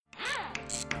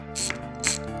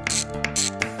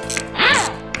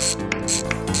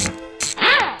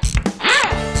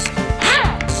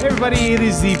everybody. It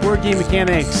is the Board Game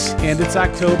Mechanics, and it's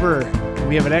October.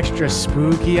 We have an extra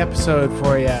spooky episode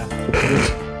for you.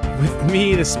 With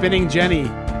me, the Spinning Jenny,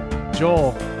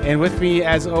 Joel, and with me,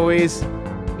 as always,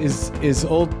 is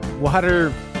old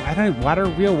water. I don't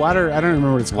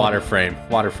remember what it's called.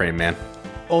 Waterframe, man.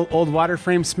 Old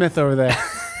Waterframe Smith over there.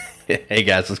 Hey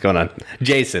guys, what's going on?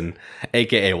 Jason,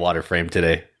 aka Waterframe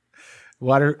today.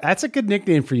 That's a good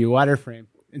nickname for you, Waterframe.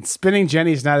 And Spinning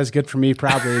Jenny's not as good for me,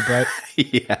 probably, but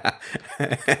yeah,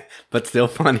 but still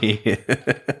funny.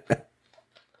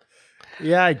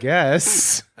 Yeah, I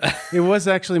guess it was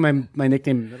actually my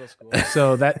nickname in middle school,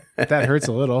 so that hurts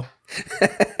a little.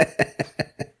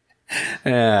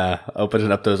 Yeah,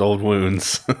 opening up those old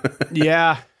wounds.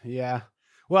 Yeah.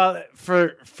 Well,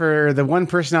 for the one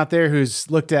person out there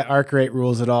who's looked at Arc Rate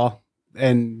rules at all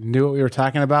and knew what we were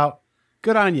talking about,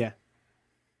 good on you.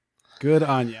 Good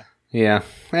on you. Yeah,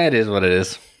 it is what it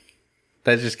is.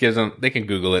 That just gives them, they can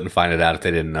Google it and find it out if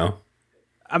they didn't know.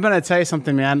 I'm going to tell you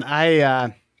something, man.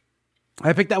 I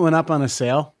picked that one up on a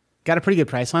sale, got a pretty good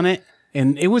price on it,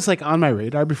 and it was like on my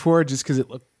radar before just because it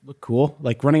looked cool.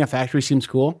 Like running a factory seems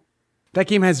cool. That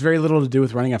game has very little to do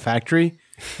with running a factory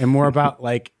and more about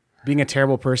like being a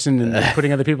terrible person and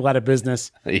putting other people out of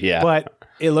business. Yeah. But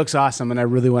it looks awesome, and I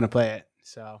really want to play it.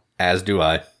 So As do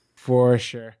I. For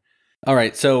sure. All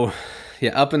right, so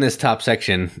yeah, up in this top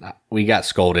section, we got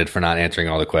scolded for not answering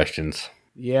all the questions.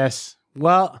 Yes.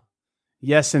 Well,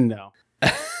 yes and no.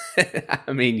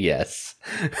 I mean, yes.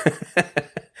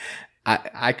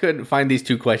 I couldn't find these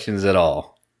two questions at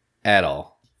all. At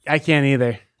all. I can't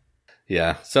either.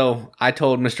 Yeah, so I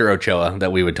told Mr. Ochoa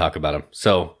that we would talk about him.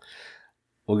 So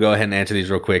we'll go ahead and answer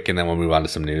these real quick, and then we'll move on to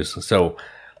some news. So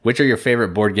which are your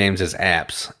favorite board games as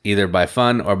apps, either by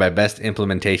fun or by best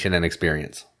implementation and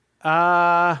experience?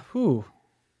 You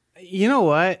know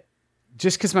what?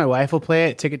 Just because my wife will play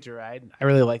it, Ticket to Ride. I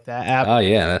really like that app. Oh,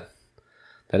 yeah.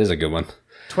 That is a good one.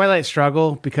 Twilight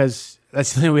Struggle, because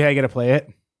that's the only way I get to play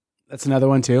it. That's another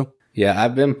one, too. Yeah,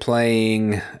 I've been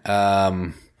playing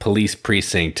Police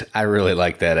Precinct. I really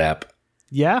like that app.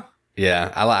 Yeah?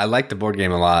 Yeah, I like the board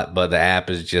game a lot, but the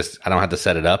app is just, I don't have to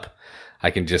set it up.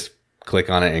 I can just click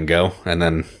on it and go, and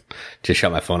then just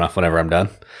shut my phone off whenever I'm done.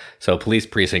 So Police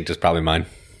Precinct is probably mine.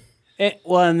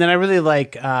 And then I really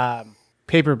like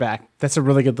Paperback. That's a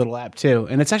really good little app, too.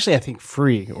 And it's actually, I think,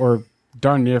 free or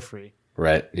darn near free.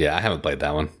 Right. Yeah, I haven't played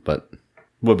that one, but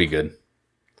would be good.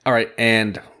 All right,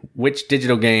 and which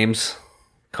digital games,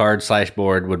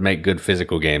 card/board, would make good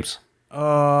physical games?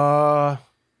 Obviously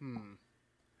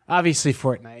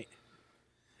Fortnite.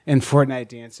 And Fortnite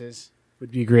dances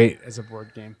would be great as a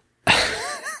board game.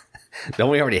 Don't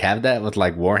we already have that with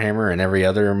like Warhammer and every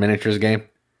other miniatures game?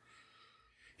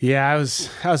 Yeah, I was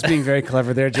being very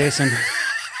clever there, Jason.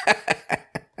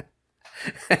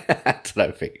 That's what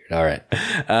I figured. All right.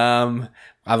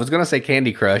 I was going to say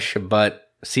Candy Crush, but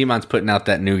Simon's putting out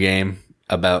that new game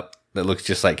that looks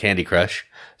just like Candy Crush.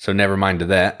 So never mind to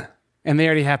that. And they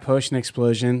already have Potion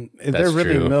Explosion. That's They're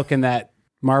really true. Milking that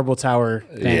Marble Tower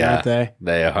thing, aren't they?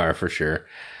 They are for sure.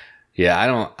 Yeah, I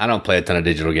don't play a ton of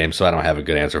digital games, so I don't have a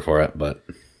good answer for it. But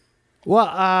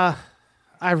I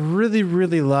really,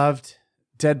 really loved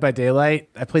Dead by Daylight.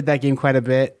 I played that game quite a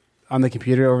bit on the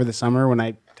computer over the summer when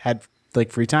I had like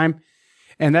free time.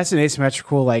 And that's an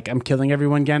asymmetrical, like I'm killing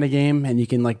everyone kind of game, and you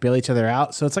can like bail each other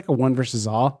out. So it's like a one versus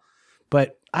all.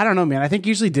 But I don't know, man. I think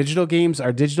usually digital games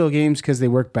are digital games because they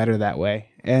work better that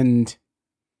way. And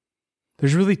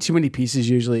there's really too many pieces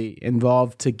usually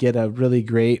involved to get a really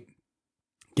great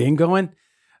game going.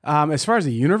 As far as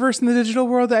the universe in the digital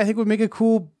world, that I think would make a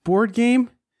cool board game.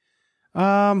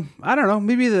 I don't know.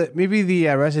 Maybe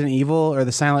the Resident Evil or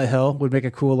the Silent Hill would make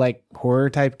a cool like horror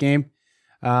type game.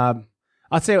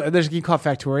 I'll say there's a game called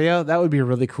Factorio. That would be a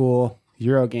really cool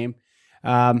Euro game.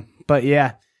 But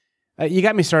yeah, you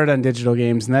got me started on digital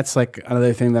games, and that's like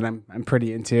another thing that I'm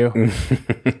pretty into.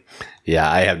 Yeah,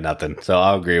 I have nothing, so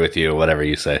I'll agree with you. Whatever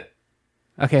you say.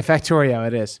 Okay, Factorio,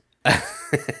 it is.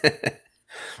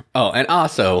 Oh, and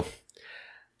also,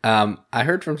 I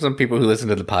heard from some people who listen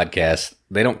to the podcast,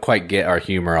 they don't quite get our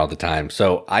humor all the time.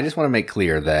 So I just want to make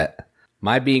clear that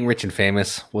my being rich and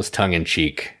famous was tongue in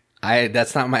cheek.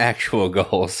 That's not my actual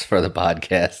goals for the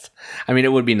podcast. I mean,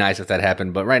 it would be nice if that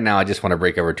happened, but right now I just want to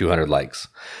break over 200 likes.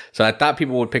 So I thought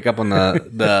people would pick up on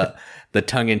the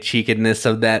tongue in cheekedness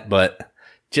of that, but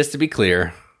just to be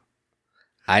clear,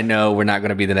 I know we're not going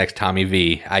to be the next Tommy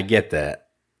V. I get that,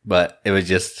 but it was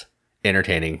just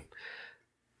entertaining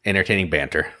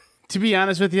banter. To be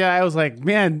honest with you, I was like,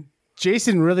 man,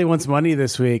 Jason really wants money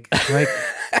this week. Like,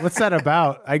 what's that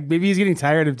about? Maybe he's getting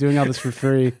tired of doing all this for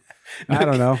free. I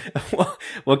don't know.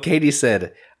 Well, Katie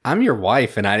said, I'm your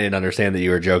wife and I didn't understand that you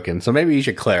were joking. So maybe you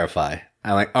should clarify.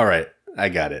 I'm like, all right, I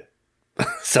got it.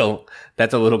 So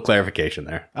that's a little clarification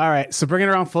there. All right. So bring it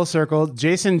around full circle.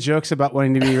 Jason jokes about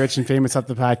wanting to be rich and famous on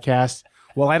the podcast.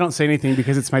 Well, I don't say anything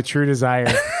because it's my true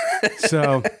desire.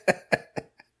 So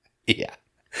yeah.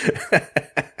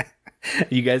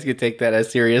 You guys can take that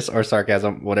as serious or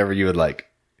sarcasm, whatever you would like.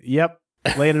 Yep.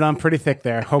 Laid it on pretty thick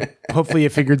there. Hopefully you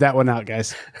figured that one out,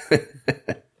 guys.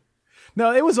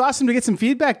 No, it was awesome to get some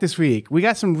feedback this week. We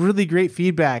got some really great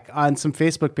feedback on some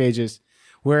Facebook pages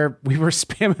where we were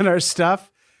spamming our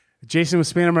stuff. Jason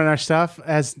was spamming our stuff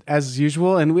as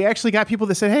usual. And we actually got people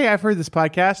that said, hey, I've heard this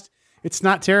podcast. It's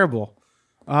not terrible.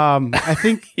 I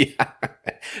think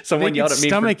someone yelled at me.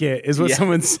 Stomach it is what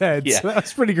someone said. Yeah. So that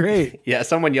was pretty great. Yeah,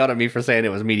 someone yelled at me for saying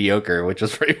it was mediocre, which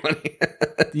was pretty funny.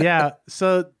 Yeah,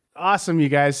 so awesome, you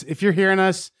guys. If you're hearing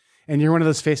us and you're one of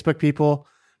those Facebook people,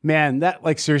 man, that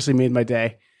like seriously made my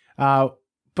day.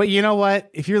 But you know what?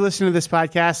 If you're listening to this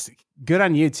podcast, good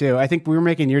on you too. I think we're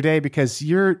making your day because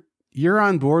you're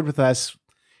on board with us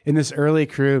in this early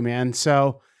crew, man.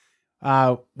 So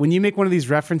when you make one of these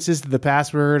references to the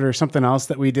password or something else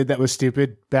that we did that was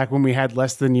stupid back when we had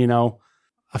less than,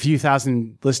 a few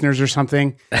thousand listeners or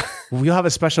something, we'll have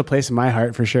a special place in my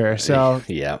heart for sure. So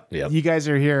yeah. You guys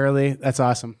are here early. That's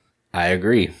awesome. I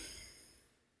agree.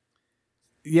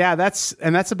 Yeah, that's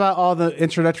about all the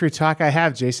introductory talk I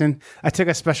have, Jason. I took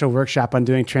a special workshop on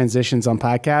doing transitions on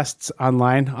podcasts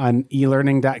online on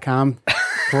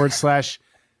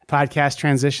elearning.com/podcast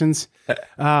transitions.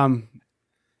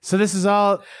 So this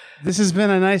has been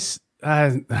a nice,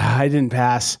 I didn't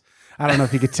pass. I don't know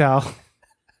if you could tell.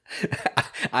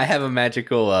 I have a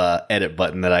magical edit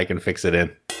button that I can fix it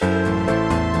in.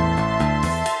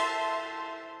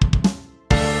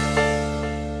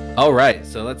 All right,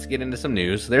 so let's get into some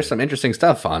news. There's some interesting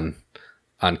stuff on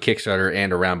Kickstarter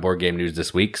and around Board Game News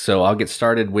this week. So I'll get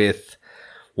started with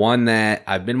one that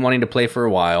I've been wanting to play for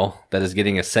a while that is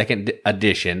getting a second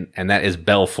edition, and that is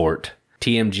Belfort.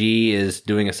 TMG is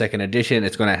doing a second edition.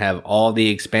 It's going to have all the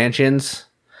expansions,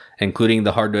 including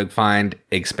the hard to find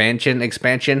expansion,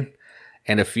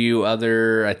 and a few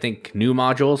other, I think, new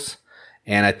modules.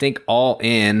 And I think all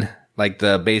in, like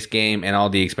the base game and all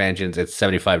the expansions, it's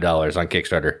 $75 on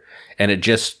Kickstarter. And it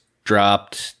just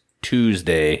dropped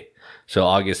Tuesday, so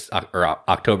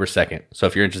October 2nd. So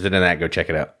if you're interested in that, go check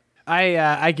it out.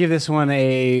 I give this one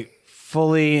a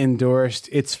fully endorsed,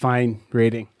 it's fine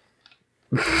rating.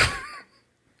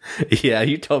 Yeah,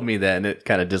 you told me that, and it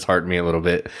kind of disheartened me a little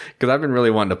bit because I've been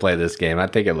really wanting to play this game. I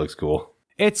think it looks cool.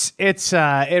 It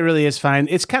really is fine.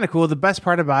 It's kind of cool. The best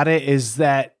part about it is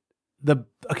that the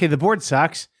board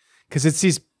sucks because it's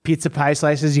these pizza pie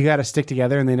slices you got to stick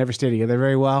together, and they never stay together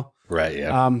very well. Right.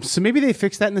 Yeah. So maybe they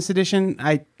fixed that in this edition.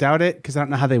 I doubt it because I don't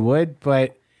know how they would.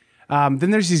 But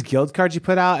then there's these guild cards you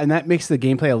put out, and that makes the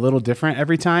gameplay a little different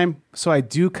every time. So I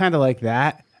do kind of like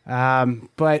that.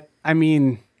 But I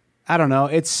mean, I don't know.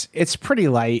 It's pretty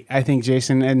light, I think,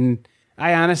 Jason. And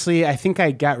I think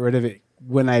I got rid of it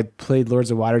when I played Lords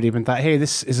of Waterdeep and thought, hey,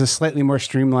 this is a slightly more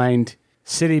streamlined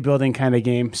city building kind of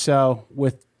game. So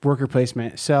with worker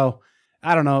placement. So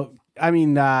I don't know. I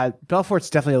mean, Belfort's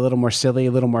definitely a little more silly,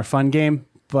 a little more fun game.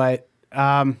 But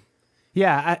I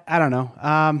don't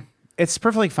know. It's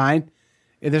perfectly fine.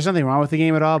 There's nothing wrong with the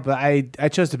game at all, but I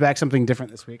chose to back something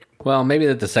different this week. Well, maybe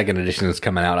that the second edition is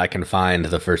coming out, I can find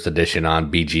the first edition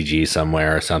on BGG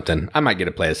somewhere or something. I might get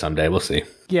to play it someday. We'll see.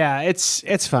 Yeah,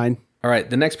 it's fine. All right,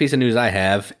 the next piece of news I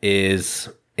have is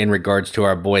in regards to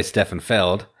our boy Stefan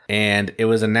Feld, and it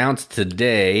was announced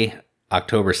today,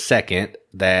 October 2nd,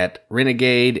 that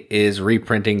Renegade is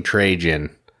reprinting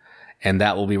Trajan, and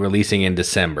that will be releasing in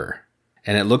December.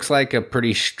 And it looks like a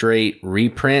pretty straight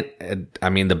reprint. I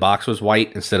mean, the box was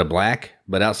white instead of black,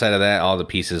 but outside of that, all the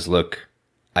pieces look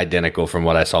identical from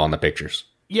what I saw in the pictures.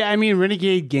 Yeah, I mean,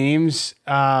 Renegade Games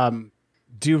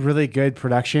do really good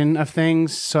production of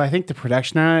things, so I think the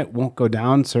production on it won't go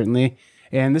down, certainly.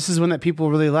 And this is one that people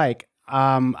really like.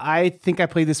 I think I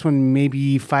played this one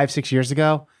maybe 5-6 years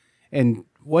ago and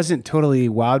wasn't totally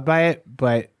wowed by it,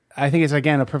 but I think it's,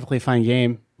 again, a perfectly fine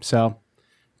game, so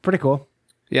pretty cool.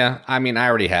 Yeah, I mean, I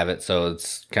already have it, so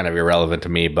it's kind of irrelevant to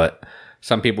me, but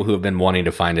some people who have been wanting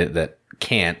to find it that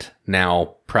can't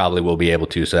now probably will be able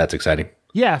to, so that's exciting.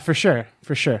 Yeah, for sure.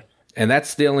 And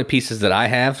that's the only pieces that I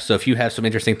have, so if you have some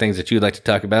interesting things that you'd like to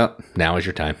talk about, now is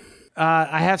your time.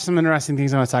 I have some interesting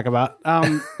things I want to talk about.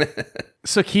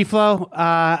 So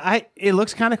Keyflow, it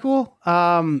looks kind of cool.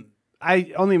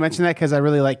 I only mention that because I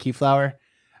really like Keyflower.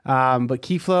 But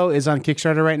Keyflow is on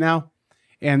Kickstarter right now.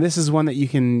 And this is one that you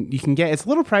can get. It's a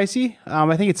little pricey.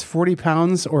 I think it's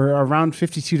 £40 or around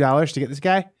 $52 to get this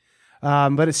guy.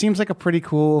 But it seems like a pretty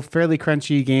cool, fairly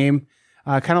crunchy game.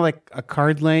 Kind of like a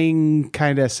card laying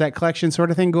kind of set collection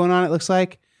sort of thing going on, it looks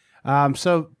like.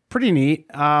 So pretty neat.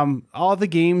 All the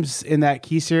games in that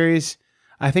Key series,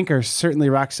 I think, are certainly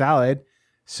rock solid.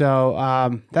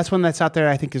 So that's one that's out there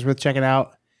I think is worth checking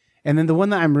out. And then the one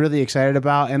that I'm really excited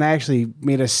about, and I actually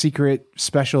made a secret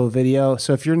special video.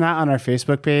 So if you're not on our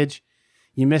Facebook page,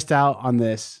 you missed out on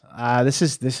this.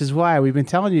 This is why we've been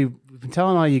telling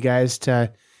all you guys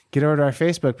to get over to our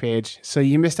Facebook page. So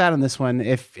you missed out on this one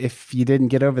if you didn't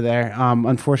get over there.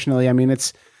 Unfortunately, I mean,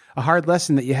 it's a hard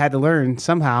lesson that you had to learn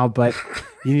somehow, but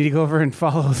you need to go over and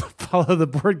follow the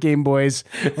Board Game Boys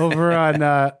over on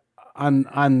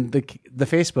the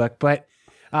Facebook. But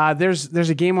there's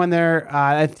a game on there.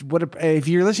 If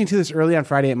you're listening to this early on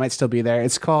Friday, it might still be there.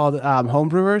 It's called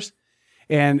Homebrewers,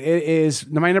 and it is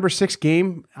my number 6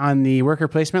 game on the worker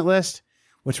placement list,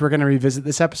 which we're going to revisit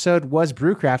this episode, was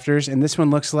Brewcrafters, and this one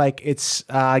looks like it's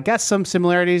got some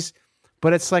similarities,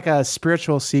 but it's like a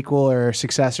spiritual sequel or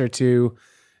successor to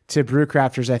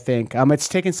Brewcrafters, I think. It's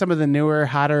taken some of the newer,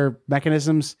 hotter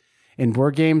mechanisms in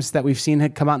board games that we've seen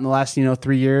had come out in the last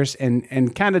 3 years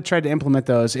and kind of tried to implement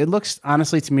those. It looks,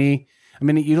 honestly, to me, I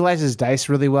mean, it utilizes dice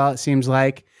really well, it seems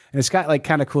like, and it's got like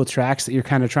kind of cool tracks that you're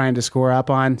kind of trying to score up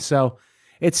on. So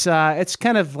it's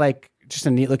kind of like just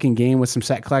a neat looking game with some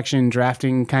set collection,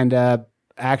 drafting, kind of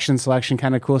action selection,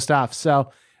 kind of cool stuff.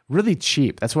 So really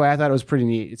cheap. That's why I thought it was pretty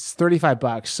neat. It's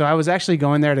 $35. So I was actually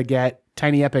going there to get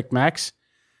Tiny Epic Mechs,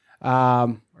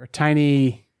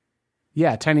 Tiny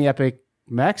Epic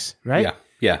Mechs, right?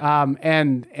 Yeah.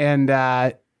 And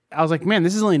I was like, man,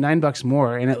 this is only $9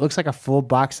 more, and it looks like a full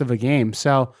box of a game.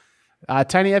 So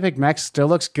Tiny Epic Mechs still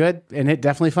looks good, and it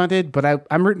definitely funded, but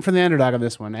I'm rooting for the underdog of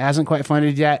this one. It hasn't quite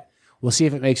funded yet. We'll see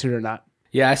if it makes it or not.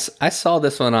 Yeah, I saw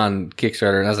this one on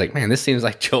Kickstarter, and I was like, man, this seems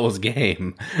like Joel's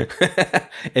game.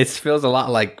 It feels a lot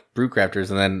like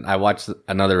Brewcrafters, and then I watched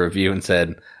another review and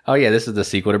said, oh yeah, this is the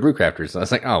sequel to Brewcrafters. And I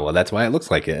was like, oh, well, that's why it looks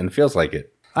like it and feels like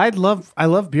it. I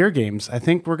love beer games. I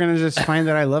think we're going to just find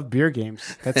that I love beer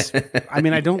games. I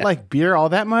mean, I don't like beer all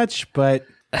that much, but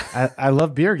I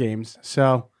love beer games.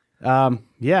 So,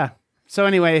 yeah. So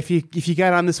anyway, if you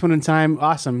got on this one in time,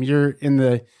 awesome. You're in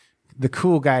the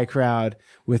cool guy crowd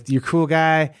with your cool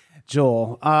guy,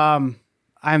 Joel. I'm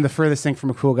the furthest thing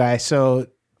from a cool guy, so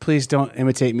please don't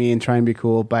imitate me and try and be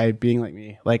cool by being like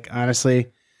me. Like,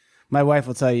 honestly, my wife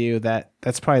will tell you that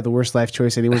that's probably the worst life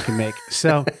choice anyone can make.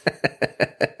 So,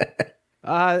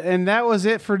 and that was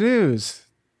it for news.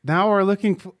 Now we're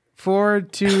looking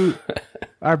forward to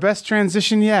our best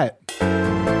transition yet.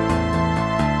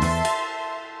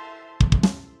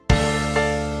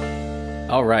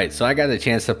 All right, so I got the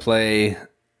chance to play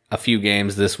a few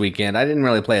games this weekend. I didn't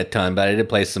really play a ton, but I did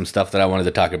play some stuff that I wanted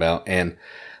to talk about. And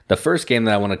the first game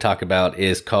that I want to talk about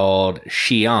is called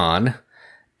Xi'an.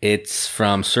 It's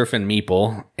from Surfin'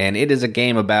 Meeple, and it is a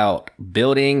game about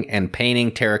building and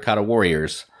painting terracotta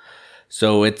warriors.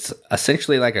 So it's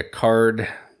essentially like a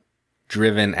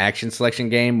card-driven action selection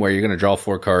game where you're going to draw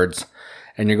 4 cards,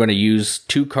 and you're going to use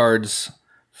 2 cards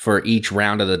for each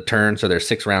round of the turn. So there's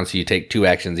 6 rounds, so you take 2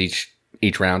 actions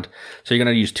each round. So you're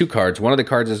going to use 2 cards. One of the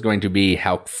cards is going to be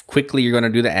how quickly you're going to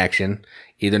do the action,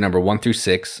 either number 1 through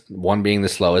 6, 1 being the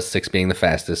slowest, 6 being the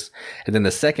fastest. And then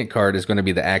the second card is going to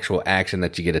be the actual action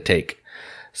that you get to take.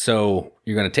 So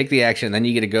you're going to take the action, and then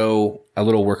you get to go a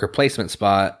little worker placement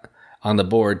spot on the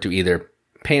board to either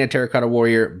paint a terracotta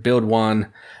warrior, build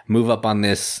one, move up on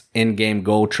this in-game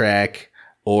goal track,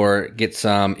 or get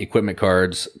some equipment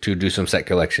cards to do some set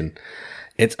collection.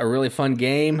 It's a really fun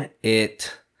game.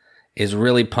 It is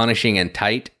really punishing and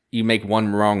tight. You make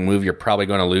one wrong move, you're probably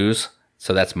going to lose.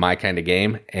 So that's my kind of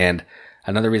game. And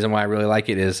another reason why I really like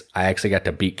it is I actually got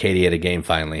to beat Katie at a game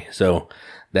finally. So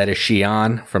that is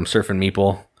Xi'an from Surfin'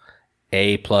 Meeple,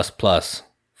 A++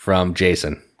 from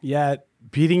Jason. Yeah,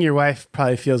 beating your wife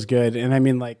probably feels good. And I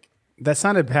mean, like, that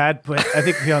sounded bad, but I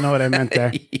think we all know what I meant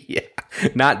there. Yeah,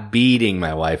 not beating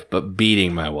my wife, but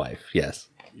beating my wife. Yes.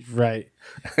 Right.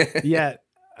 Yeah.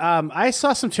 I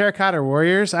saw some Terracotta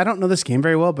Warriors. I don't know this game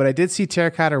very well, but I did see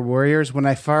Terracotta Warriors when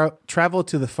I traveled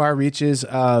to the far reaches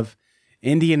of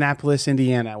Indianapolis,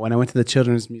 Indiana, when I went to the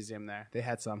Children's Museum there. They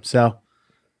had some. So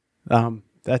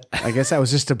that I guess that was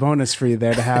just a bonus for you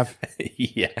there to have.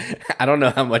 Yeah. I don't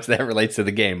know how much that relates to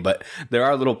the game, but there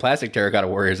are little plastic Terracotta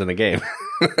Warriors in the game.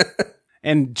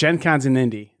 And Gen Con's in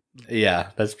Indy. Yeah,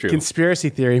 that's true. Conspiracy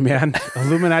theory, man.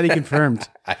 Illuminati confirmed.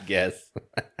 I guess.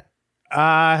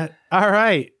 All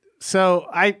right. So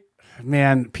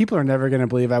people are never going to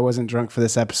believe I wasn't drunk for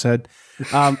this episode.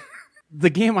 The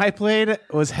game I played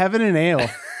was Heaven and Ale.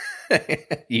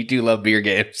 You do love beer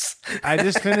games. I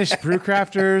just finished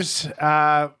Brewcrafters,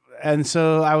 and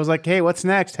so I was like, "Hey, what's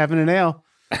next? Heaven and Ale."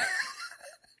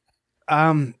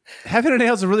 Heaven and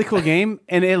Ale is a really cool game,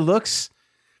 and it looks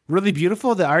really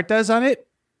beautiful. The art does on it,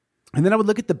 and then I would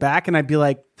look at the back, and I'd be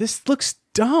like, "This looks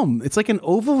dumb. It's like an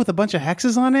oval with a bunch of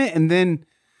hexes on it, and then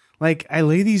like I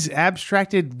lay these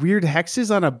abstracted weird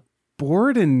hexes on a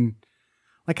board, and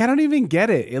like I don't even get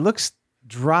it. It looks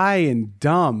dry and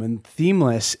dumb and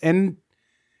themeless, and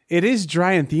it is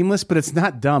dry and themeless, but it's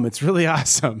not dumb. It's really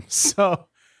awesome." So,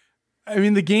 I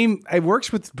mean, the game, it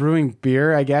works with brewing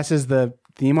beer, I guess, is the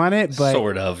theme on it, but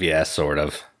sort of, yeah, sort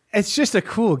of. it's just a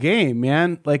cool game,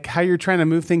 man. Like how you're trying to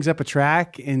move things up a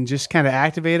track and just kind of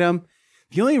activate them.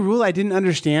 The only rule I didn't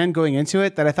understand going into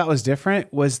it that I thought was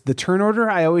different was the turn order.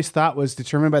 I always thought was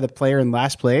determined by the player in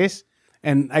last place.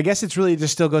 And I guess it's really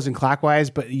just still goes in clockwise,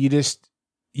 but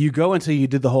you go until you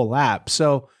did the whole lap.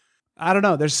 So I don't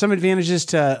know. There's some advantages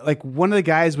to, like, one of the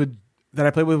guys that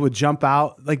I played with would jump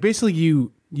out. Like basically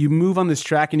you move on this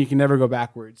track and you can never go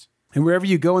backwards. And wherever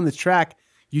you go on the track,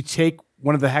 you take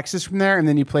one of the hexes from there and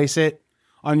then you place it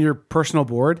on your personal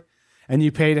board and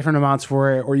you pay different amounts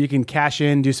for it, or you can cash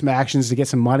in, do some actions to get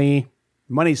some money.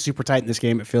 Money's super tight in this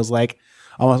game. It feels like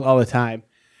almost all the time.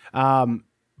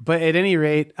 But at any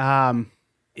rate,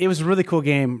 it was a really cool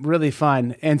game, really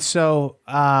fun. And so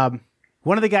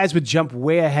one of the guys would jump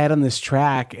way ahead on this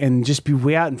track and just be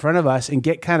way out in front of us and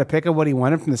get kind of pick of what he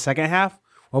wanted from the second half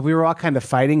while we were all kind of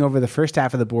fighting over the first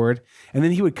half of the board. And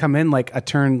then he would come in like a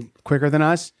turn quicker than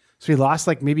us. So he lost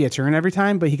like maybe a turn every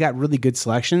time, but he got really good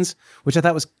selections, which I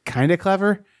thought was kind of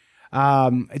clever.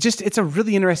 It's a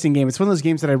really interesting game. It's one of those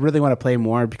games that I really want to play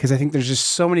more because I think there's just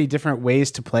so many different ways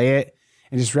to play it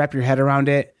and just wrap your head around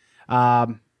it.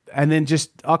 And then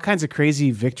just all kinds of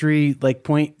crazy victory, like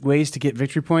point ways to get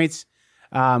victory points.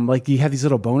 Like you have these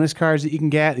little bonus cards that you can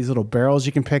get, these little barrels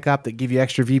you can pick up that give you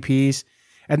extra VPs.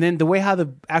 And then the way how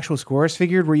the actual score is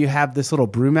figured, where you have this little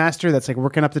brewmaster that's like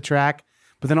working up the track,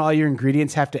 but then all your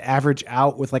ingredients have to average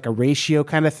out with like a ratio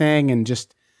kind of thing. And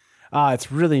just,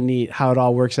 it's really neat how it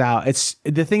all works out. It's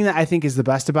the thing that I think is the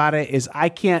best about it is I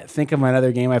can't think of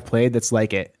another game I've played that's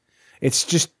like it. It's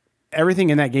just everything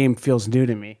in that game feels new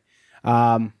to me.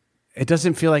 It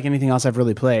doesn't feel like anything else I've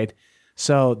really played.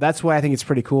 So that's why I think it's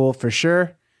pretty cool for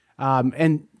sure.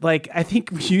 And like, I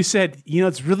think you said,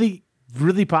 it's really,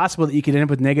 really possible that you could end up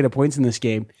with negative points in this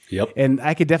game. Yep. And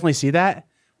I could definitely see that.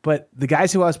 But the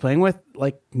guys who I was playing with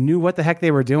like knew what the heck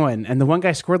they were doing. And the one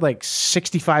guy scored like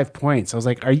 65 points. I was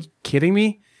like, are you kidding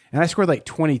me? And I scored like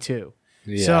 22.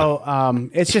 Yeah. So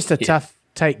it's just a tough,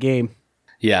 tight game.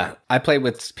 Yeah, I played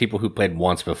with people who played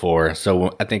once before.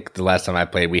 So I think the last time I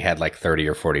played, we had like 30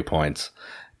 or 40 points.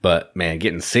 But man,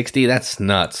 getting 60, that's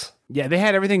nuts. Yeah, they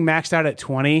had everything maxed out at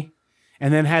 20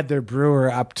 and then had their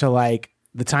brewer up to like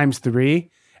the ×3.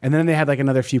 And then they had like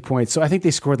another few points. So I think they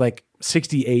scored like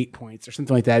 68 points or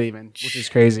something like that even, which is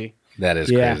crazy. That is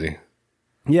crazy.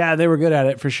 Yeah, they were good at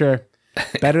it for sure.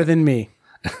 Better than me.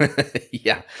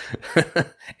 Yeah.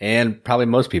 And probably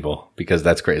most people, because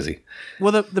that's crazy.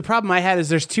 Well, the problem I had is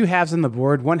there's two halves on the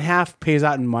board. One half pays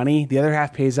out in money. The other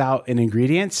half pays out in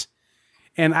ingredients.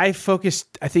 And I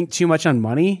focused, I think, too much on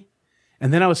money.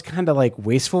 And then I was kind of like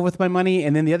wasteful with my money.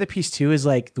 And then the other piece too is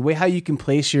like the way how you can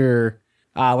place your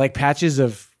like patches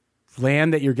of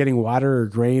land that you're getting water or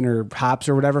grain or hops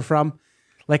or whatever from.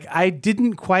 Like it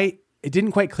didn't quite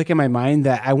click in my mind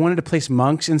that I wanted to place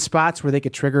monks in spots where they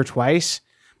could trigger twice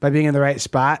by being in the right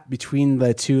spot between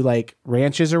the two like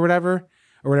ranches or whatever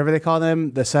they call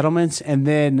them, the settlements. And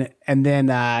then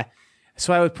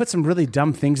so I would put some really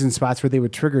dumb things in spots where they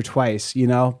would trigger twice,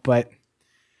 but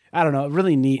I don't know,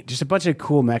 really neat. Just a bunch of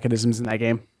cool mechanisms in that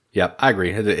game. Yeah, I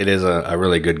agree. It is a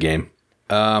really good game.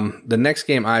 The next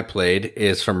game I played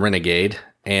is from Renegade,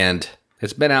 and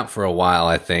it's been out for a while,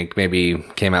 I think. Maybe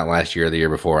came out last year or the year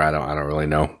before. I don't really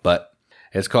know. But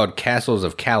it's called Castles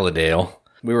of Caladale.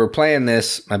 We were playing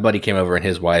this. My buddy came over and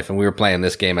his wife, and we were playing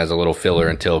this game as a little filler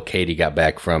until Katie got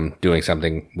back from doing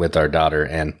something with our daughter.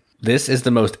 And this is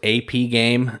the most AP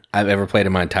game I've ever played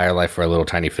in my entire life for a little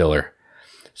tiny filler.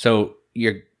 So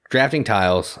you're drafting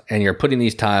tiles, and you're putting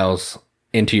these tiles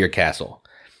into your castle.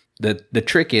 The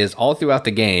trick is, all throughout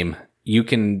the game, you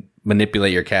can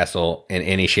manipulate your castle in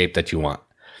any shape that you want,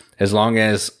 as long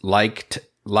as like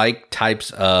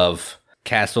types of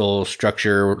castle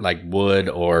structure, like wood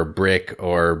or brick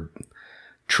or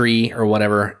tree or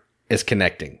whatever, is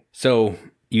connecting. So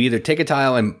you either take a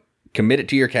tile and commit it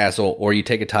to your castle, or you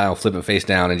take a tile, flip it face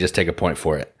down, and just take a point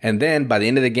for it. And then by the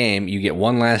end of the game, you get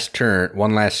one last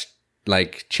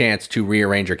chance to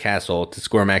rearrange your castle to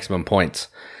score maximum points.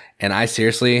 And I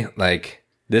seriously,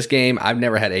 This game, I've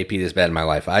never had AP this bad in my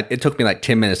life. It took me like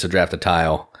 10 minutes to draft a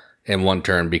tile in one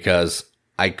turn because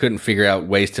I couldn't figure out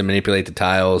ways to manipulate the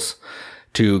tiles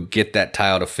to get that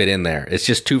tile to fit in there. It's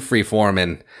just too freeform,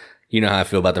 and you know how I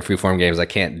feel about the freeform games. I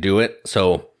can't do it,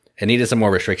 so it needed some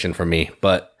more restriction from me.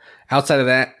 But outside of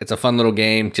that, it's a fun little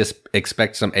game. Just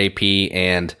expect some AP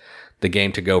and the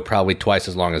game to go probably twice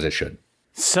as long as it should.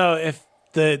 So if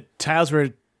the tiles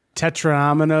were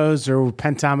tetraominoes or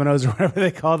pentominoes or whatever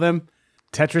they call them,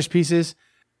 Tetris pieces,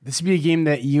 this would be a game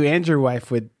that you and your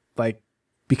wife would like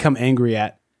become angry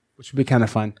at, which would be kind of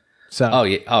fun. So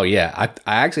Oh yeah.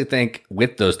 I actually think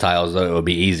with those tiles though it would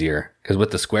be easier because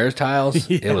with the squares tiles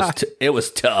it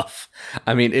was tough.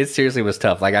 I mean, it seriously was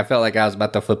tough. Like I felt like I was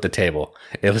about to flip the table.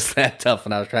 It was that tough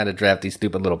when I was trying to draft these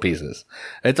stupid little pieces.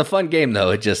 It's a fun game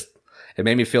though. It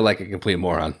made me feel like a complete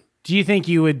moron. Do you think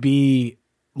you would be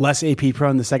less AP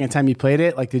prone the second time you played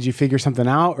it? Like, did you figure something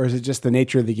out, or is it just the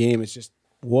nature of the game? It's just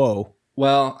whoa.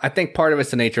 Well, I think part of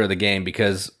it's the nature of the game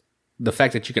because the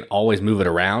fact that you can always move it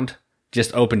around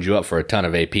just opens you up for a ton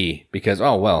of AP because,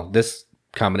 oh, well, this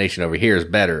combination over here is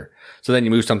better. So then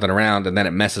you move something around and then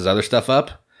it messes other stuff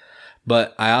up.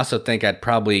 But I also think I'd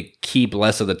probably keep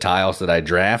less of the tiles that I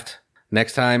draft.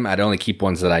 Next time, I'd only keep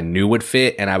ones that I knew would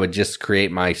fit, and I would just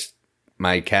create my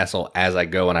castle as I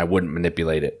go, and I wouldn't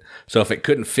manipulate it. So if it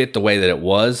couldn't fit the way that it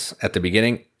was at the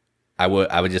beginning, I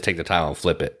would just take the tile and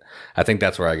flip it. I think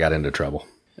that's where I got into trouble.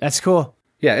 That's cool.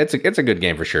 Yeah, it's a good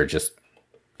game for sure. Just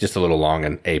a little long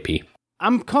in AP.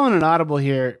 I'm calling an audible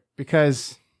here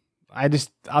because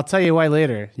I'll tell you why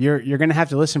later. You're going to have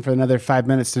to listen for another 5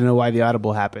 minutes to know why the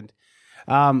audible happened.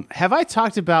 Have I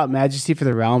talked about Majesty for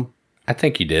the Realm? I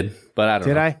think you did, but I don't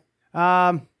know. Did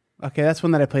I? Okay, that's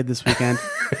one that I played this weekend.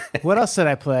 What else did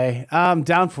I play?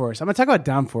 Downforce. I'm going to talk about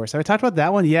Downforce. Have I talked about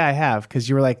that one? Yeah, I have, because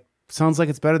you were like, sounds like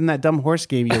it's better than that dumb horse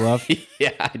game you love.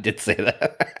 Yeah, I did say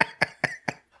that.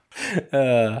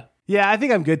 Yeah, I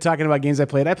think I'm good talking about games I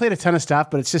played. I played a ton of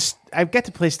stuff, but it's just, I get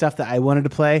to play stuff that I wanted to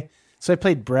play. So I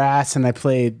played Brass, and I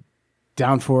played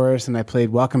Downforce, and I played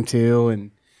Welcome to,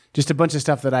 and just a bunch of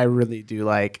stuff that I really do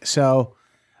like. So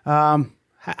I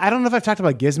don't know if I've talked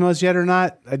about Gizmos yet or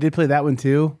not. I did play that one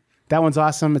too. That one's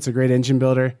awesome. It's a great engine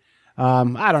builder.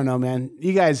 I don't know, man.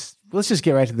 You guys, let's just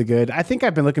get right to the good. I think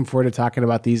I've been looking forward to talking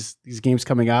about these games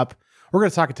coming up. We're going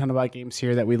to talk a ton about games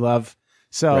here that we love.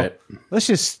 So Right. let's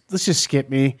just skip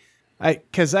me.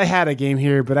 Because I had a game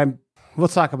here, but we'll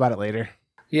talk about it later.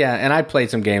 Yeah, and I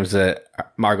played some games that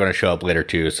are going to show up later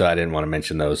too, so I didn't want to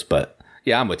mention those. But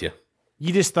yeah, I'm with you.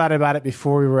 You just thought about it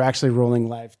before we were actually rolling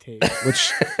live tape,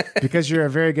 which because you're a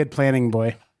very good planning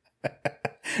boy.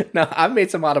 No, I've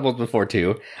made some audibles before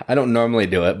too. I don't normally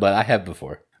do it, but I have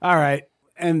before. All right.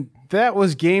 And that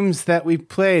was games that we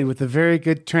played with a very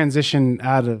good transition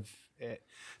out of it.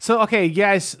 So, okay,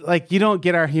 guys, like you don't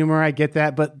get our humor. I get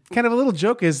that. But kind of a little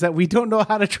joke is that we don't know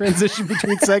how to transition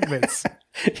between segments.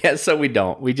 Yeah, so we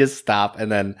don't. We just stop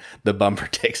and then the bumper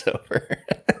takes over.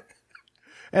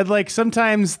 And like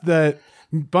sometimes the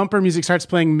bumper music starts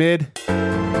playing mid.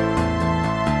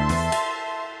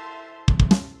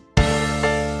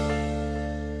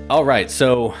 All right,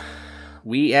 so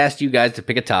we asked you guys to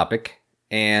pick a topic,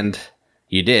 and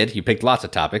you did. You picked lots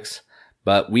of topics,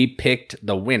 but we picked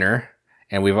the winner,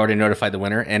 and we've already notified the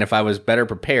winner. And if I was better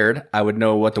prepared, I would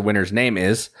know what the winner's name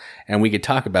is, and we could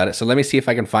talk about it. So let me see if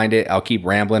I can find it. I'll keep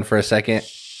rambling for a second.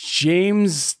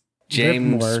 James.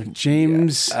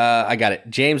 I got it.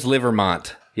 James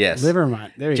Livermont. Yes.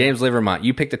 Livermont. There you James go. Livermont.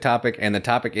 You picked the topic, and the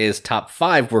topic is top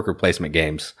 5 worker placement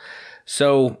games.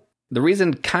 So the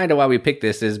reason kind of why we picked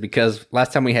this is because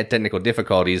last time we had technical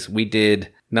difficulties, we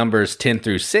did numbers 10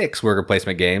 through 6 worker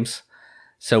placement games.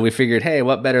 So we figured, hey,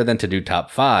 what better than to do top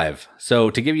 5? So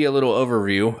to give you a little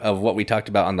overview of what we talked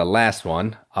about on the last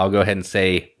one, I'll go ahead and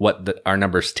say what our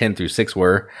numbers 10 through 6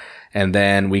 were, and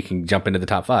then we can jump into the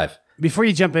top 5. Before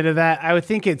you jump into that, I would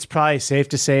think it's probably safe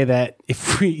to say that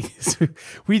if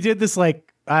we did this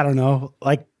like, I don't know,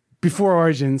 like before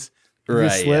Origins,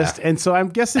 this list. And so I'm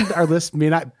guessing our list may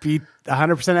not be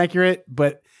 100% accurate,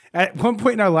 but at one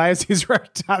point in our lives, these were our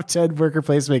top 10 worker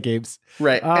placement games.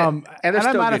 Right. And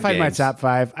I modified my games. top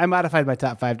 5. I modified my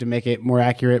top 5 to make it more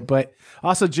accurate. But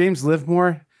also James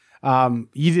Livermore,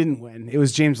 you didn't win. It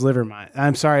was James Livermont.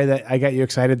 I'm sorry that I got you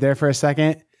excited there for a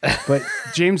second. But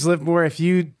James Livermore, if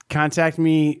you contact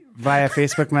me via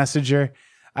Facebook Messenger,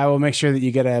 I will make sure that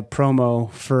you get a promo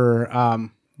for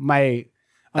my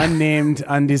unnamed,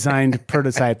 undesigned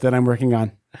prototype that I'm working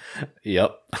on.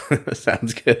 Yep.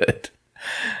 Sounds good.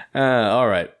 All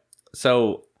right.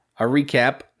 So a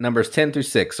recap, numbers 10 through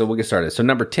 6. So we'll get started. So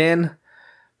number 10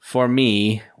 for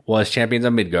me was Champions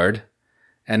of Midgard.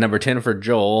 And number 10 for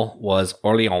Joel was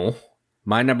Orleans.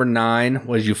 My number 9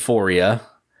 was Euphoria.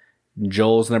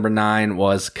 Joel's number 9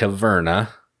 was Caverna.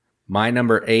 My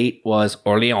number 8 was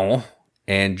Orleans.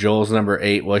 And Joel's number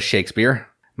 8 was Shakespeare.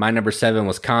 My number 7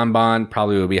 was Kanban.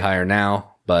 Probably would be higher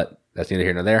now, but that's neither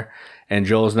here nor there. And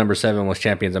Joel's number 7 was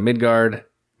Champions of Midgard.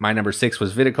 My number 6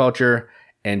 was Viticulture.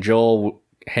 And Joel,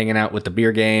 hanging out with the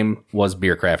beer game, was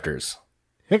Beer Crafters.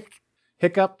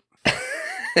 Hiccup.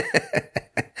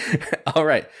 All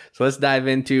right. So let's dive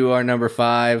into our number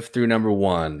 5 through number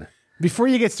 1. Before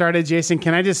you get started, Jason,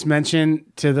 can I just mention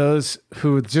to those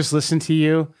who just listened to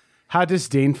you how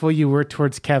disdainful you were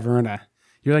towards Caverna?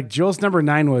 You're like, Joel's number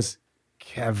 9 was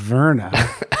Caverna.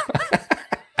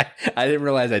 I didn't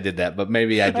realize I did that, but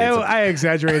maybe I did. I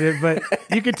exaggerated, but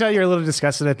you could tell you're a little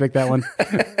disgusted I picked that one.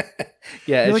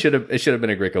 Yeah, it should have been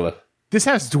Agricola. This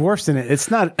has dwarfs in it.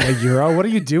 It's not a Euro. What are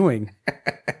you doing?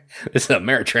 This is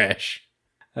Ameritrash.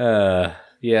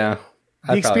 Yeah.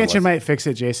 The expansion might fix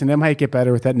it, Jason. It might get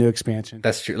better with that new expansion.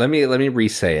 That's true. Let me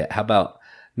re-say it. How about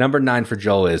number 9 for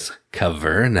Joel is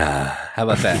Caverna? How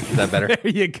about that? Is that better?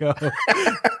 There you go.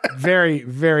 Very,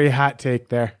 very hot take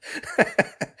there.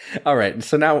 All right.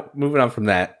 So now moving on from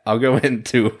that, I'll go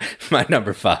into my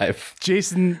number 5.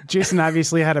 Jason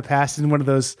obviously had a past in one of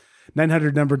those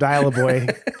 900 number dial-a-boy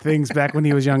things back when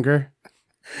he was younger.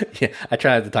 Yeah, I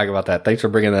tried to talk about that. Thanks for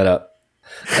bringing that up.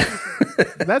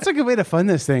 That's a good way to fund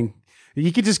this thing.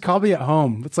 You could just call me at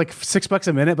home. It's like $6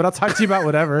 a minute, but I'll talk to you about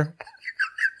whatever.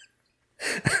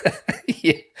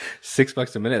 Yeah,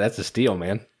 $6 a minute. That's a steal,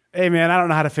 man. Hey, man, I don't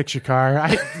know how to fix your car.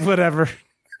 Whatever.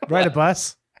 Ride a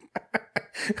bus.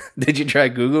 Did you try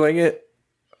Googling it?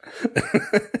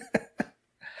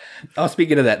 Oh,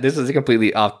 speaking of that, this is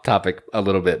completely off topic a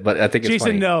little bit, but I think it's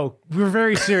funny. Jason, no. We're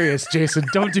very serious, Jason.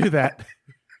 Don't do that.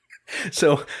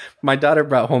 So my daughter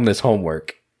brought home this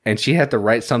homework, and she had to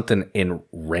write something in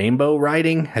rainbow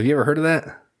writing. Have you ever heard of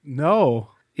that? No.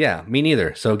 Yeah, me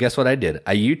neither. So guess what I did?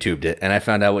 I YouTubed it, and I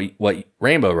found out what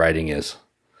rainbow writing is.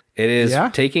 It is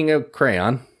taking a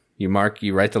crayon, you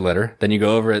write the letter, then you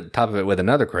go over the top of it with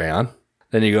another crayon,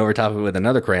 then you go over top of it with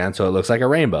another crayon so it looks like a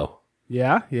rainbow.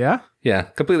 Yeah. Yeah,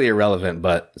 completely irrelevant,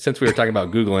 but since we were talking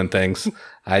about Googling things,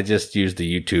 I just used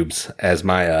the YouTubes as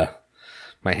my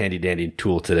my handy-dandy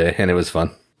tool today, and it was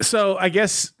fun. So I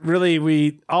guess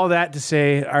really all that to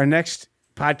say our next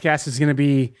podcast is going to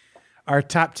be our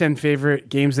top 10 favorite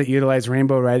games that utilize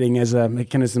rainbow writing as a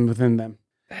mechanism within them.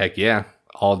 Heck yeah,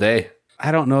 all day.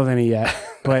 I don't know of any yet,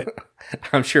 but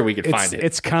I'm sure we could find it.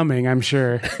 It's coming, I'm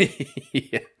sure.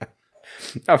 Yeah.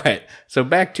 All right. So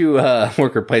back to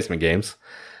worker placement games.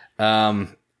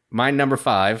 My number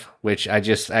 5, which I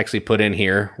just actually put in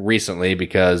here recently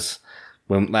because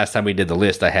when last time we did the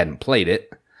list, I hadn't played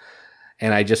it.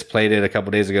 And I just played it a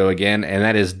couple days ago again, and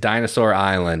that is Dinosaur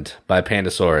Island by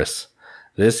Pandasaurus.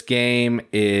 This game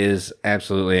is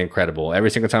absolutely incredible. Every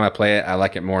single time I play it, I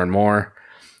like it more and more.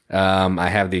 I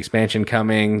have the expansion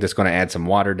coming that's going to add some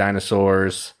water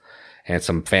dinosaurs and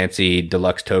some fancy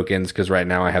deluxe tokens because right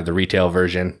now I have the retail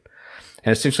version.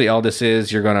 And essentially all this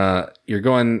is,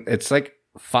 it's like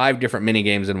 5 different mini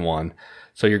games in one.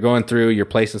 So you're going through, you're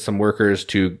placing some workers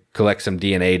to collect some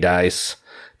DNA dice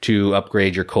to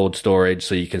upgrade your cold storage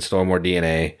so you can store more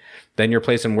DNA. Then you're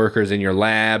placing workers in your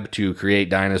lab to create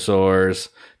dinosaurs,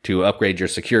 to upgrade your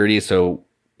security so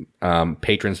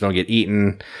patrons don't get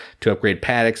eaten, to upgrade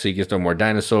paddocks so you can store more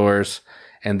dinosaurs.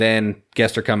 And then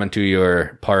guests are coming to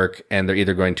your park and they're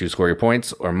either going to score your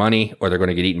points or money or they're going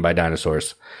to get eaten by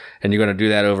dinosaurs. And you're going to do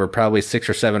that over probably 6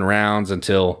 or 7 rounds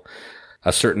until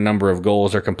a certain number of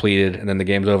goals are completed and then the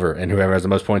game's over. And whoever has the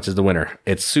most points is the winner.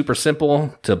 It's super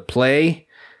simple to play.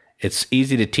 It's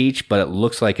easy to teach, but it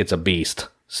looks like it's a beast.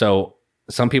 So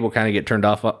some people kind of get turned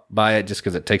off by it just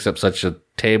because it takes up such a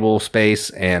table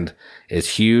space and is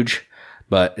huge.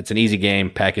 But it's an easy game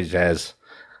packaged as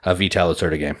a Vital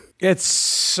Lacerda game. It's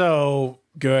so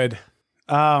good.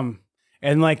 And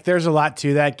like there's a lot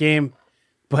to that game,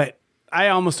 but I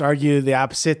almost argue the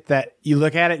opposite, that you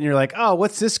look at it and you're like, oh,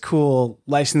 what's this cool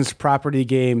licensed property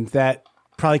game that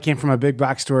probably came from a big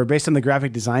box store based on the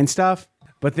graphic design stuff.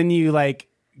 But then you like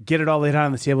get it all laid out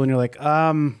on the table and you're like,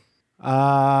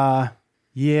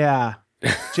 yeah,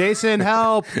 Jason,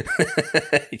 help.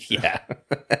 Yeah.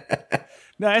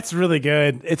 No, it's really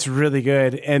good. It's really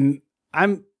good. And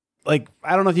I'm like,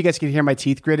 I don't know if you guys can hear my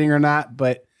teeth gritting or not,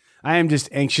 but I am just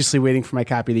anxiously waiting for my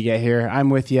copy to get here. I'm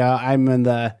with you. I'm in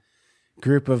the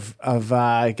group of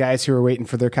guys who are waiting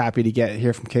for their copy to get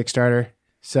here from Kickstarter.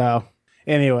 So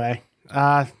anyway,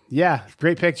 yeah,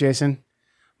 great pick, Jason.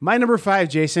 My number 5,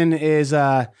 Jason, is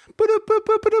oh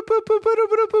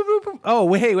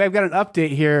wait, I've got an update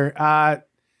here.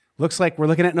 looks like we're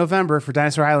looking at November for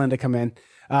Dinosaur Island to come in.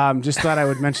 Just thought I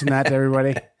would mention that to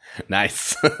everybody.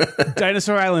 Nice.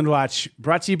 Dinosaur Island Watch,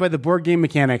 brought to you by the Board Game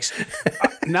Mechanics.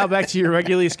 Now back to your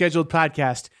regularly scheduled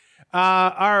podcast.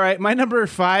 All right, my number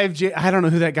 5, I don't know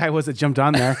who that guy was that jumped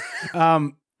on there.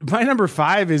 My number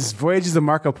 5 is Voyages of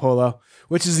Marco Polo,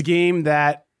 which is a game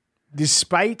that,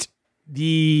 despite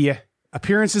the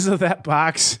appearances of that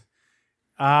box,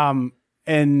 and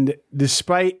in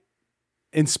spite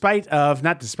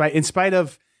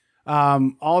of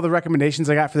all the recommendations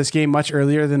I got for this game much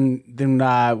earlier than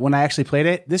when I actually played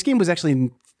it, this game was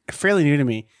actually fairly new to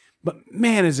me. But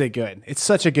man, is it good. It's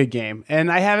such a good game.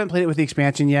 And I haven't played it with the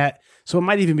expansion yet, so it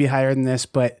might even be higher than this.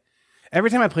 But every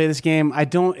time I play this game, I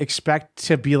don't expect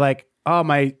to be like, oh,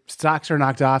 my stocks are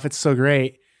knocked off. It's so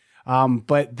great.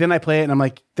 But then I play it and I'm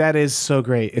like, that is so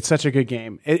great. It's such a good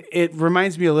game. It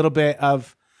reminds me a little bit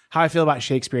of how I feel about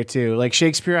Shakespeare too. Like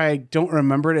Shakespeare, I don't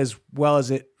remember it as well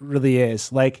as it really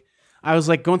is. Like I was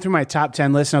like going through my top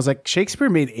 10 list and I was like, Shakespeare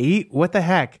made 8? What the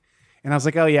heck? And I was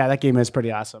like, oh yeah, that game is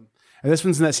pretty awesome. And this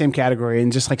one's in that same category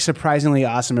and just like surprisingly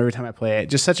awesome every time I play it.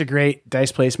 Just such a great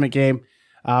dice placement game.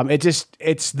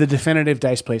 It's the definitive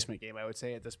dice placement game, I would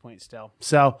say at this point still.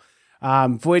 So,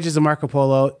 Voyages of Marco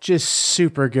Polo, just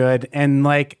super good. And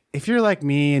like, if you're like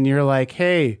me and you're like,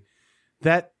 hey,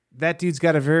 that dude's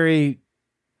got a very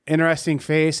interesting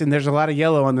face and there's a lot of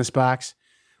yellow on this box,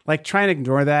 like try and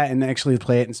ignore that and actually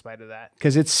play it in spite of that.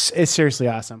 Cause it's seriously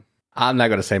awesome. I'm not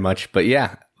going to say much, but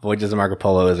yeah, Voyages of Marco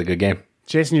Polo is a good game.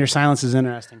 Jason, your silence is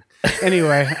interesting.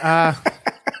 Anyway,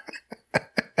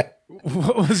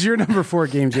 what was your number 4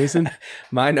 game, Jason?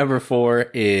 My number 4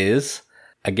 is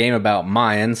a game about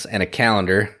Mayans and a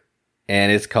calendar,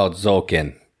 and it's called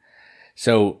Tzolk'in.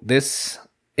 So this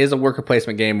is a worker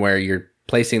placement game where you're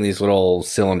placing these little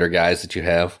cylinder guys that you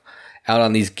have out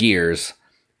on these gears,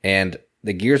 and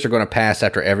the gears are going to pass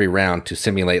after every round to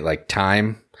simulate like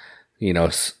time,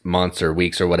 months or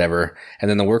weeks or whatever, and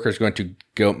then the worker is going to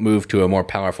go move to a more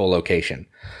powerful location.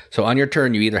 So on your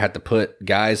turn, you either have to put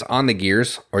guys on the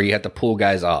gears or you have to pull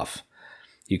guys off.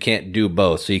 You can't do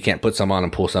both, so you can't put some on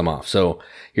and pull some off. So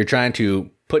you're trying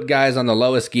to put guys on the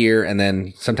lowest gear, and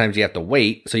then sometimes you have to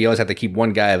wait, so you always have to keep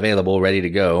one guy available, ready to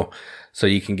go, so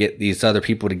you can get these other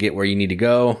people to get where you need to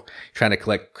go. You're trying to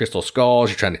collect crystal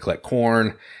skulls, you're trying to collect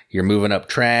corn, you're moving up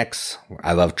tracks.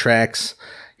 I love tracks.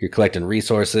 You're collecting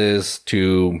resources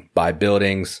to buy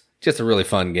buildings. Just a really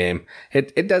fun game.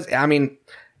 It does, I mean,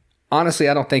 honestly,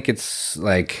 I don't think it's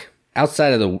like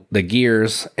outside of the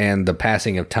gears and the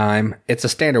passing of time, it's a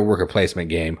standard worker placement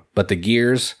game, but the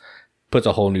gears puts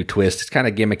a whole new twist. It's kind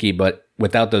of gimmicky, but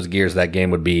without those gears, that game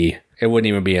wouldn't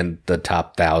even be in the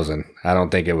top 1,000. I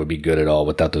don't think it would be good at all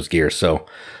without those gears. So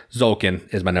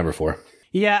Tzolk'in is my number 4.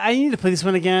 Yeah, I need to play this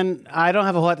one again. I don't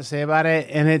have a whole lot to say about it,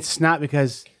 and it's not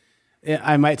because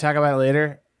I might talk about it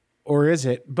later, or is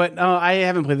it? But no, I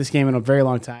haven't played this game in a very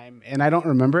long time, and I don't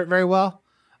remember it very well.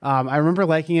 I remember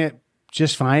liking it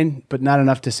just fine, but not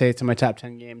enough to say it's in my top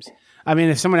 10 games. I mean,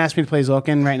 if someone asked me to play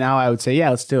Tzolk'in right now, I would say, yeah,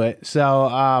 let's do it.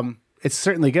 So it's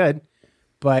certainly good,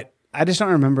 but I just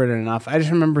don't remember it enough. I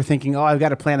just remember thinking, oh, I've got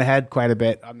to plan ahead quite a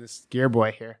bit on this Gear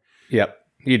Boy here. Yep,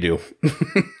 you do.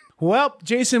 Well,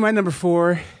 Jason, my number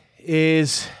 4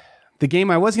 is the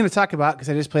game I was going to talk about because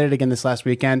I just played it again this last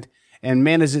weekend, and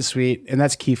man, is it sweet, and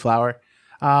that's Keyflower.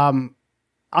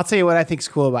 I'll tell you what I think is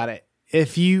cool about it.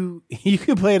 If you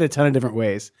can play it a ton of different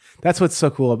ways. That's what's so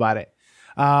cool about it.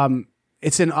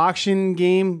 It's an auction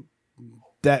game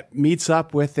that meets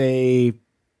up with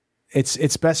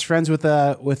it's best friends with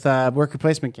a worker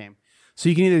placement game. So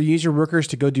you can either use your workers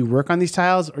to go do work on these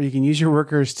tiles, or you can use your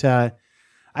workers to,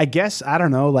 I guess, I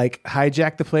don't know, like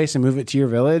hijack the place and move it to your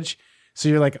village. So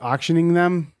you're like auctioning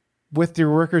them with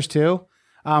your workers too.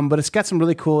 But it's got some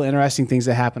really cool, interesting things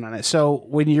that happen on it. So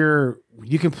when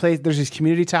you can place, there's these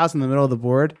community tiles in the middle of the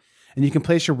board, and you can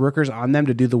place your workers on them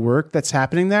to do the work that's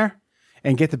happening there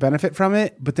and get the benefit from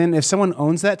it. But then if someone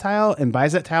owns that tile and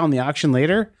buys that tile in the auction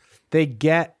later, they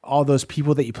get all those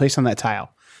people that you place on that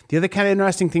tile. The other kind of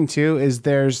interesting thing too is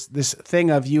there's this thing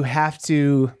of you have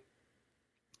to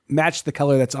match the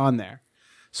color that's on there.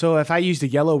 So if I used a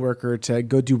yellow worker to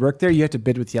go do work there, you have to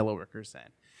bid with yellow workers then.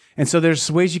 And so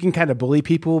there's ways you can kind of bully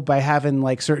people by having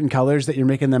like certain colors that you're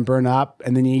making them burn up,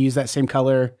 and then you use that same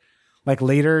color like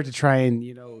later to try and,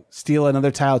 steal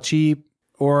another tile cheap.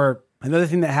 Or another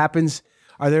thing that happens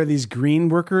are there these green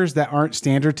workers that aren't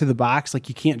standard to the box, like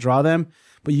you can't draw them,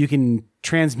 but you can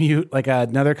transmute like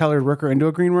another colored worker into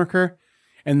a green worker.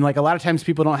 And like a lot of times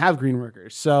people don't have green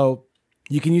workers. So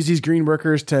you can use these green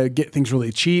workers to get things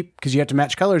really cheap because you have to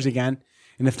match colors again.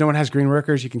 And if no one has green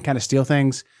workers, you can kind of steal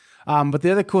things. But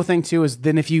the other cool thing too is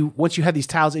then once you have these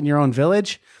tiles in your own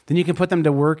village, then you can put them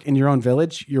to work in your own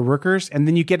village, your workers, and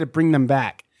then you get to bring them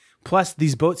back. Plus,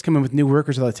 these boats come in with new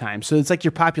workers all the time. So it's like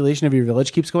your population of your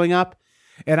village keeps going up.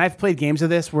 And I've played games of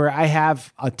this where I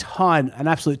have an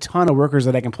absolute ton of workers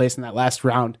that I can place in that last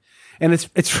round. And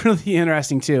it's really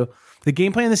interesting too. The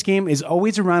gameplay in this game is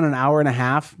always around an hour and a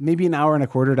half, maybe an hour and a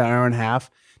quarter to an hour and a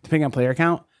half, depending on player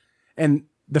count. And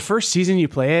the first season you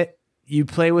play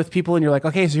with people and you're like,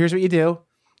 okay, so here's what you do.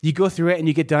 You go through it and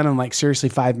you get done in like seriously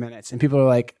 5 minutes. And people are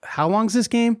like, how long is this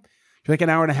game? You're like, an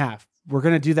hour and a half. We're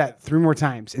going to do that 3 more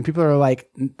times. And people are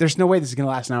like, there's no way this is going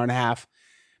to last an hour and a half.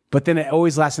 But then it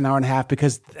always lasts an hour and a half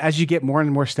because as you get more and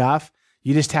more stuff,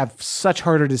 you just have such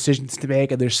harder decisions to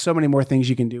make. And there's so many more things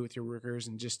you can do with your workers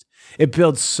and just, it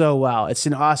builds so well. It's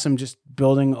an awesome just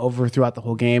building over throughout the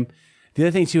whole game. The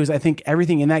other thing too is I think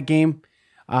everything in that game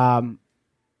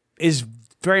is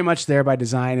very much there by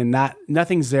design and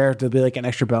nothing's there to be like an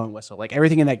extra bell and whistle. Like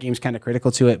everything in that game is kind of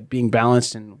critical to it being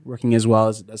balanced and working as well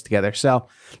as it does together. So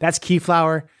that's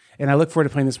Keyflower, and I look forward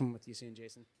to playing this one with you soon,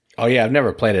 Jason. Oh yeah, I've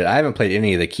never played it. I haven't played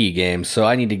any of the Key games, so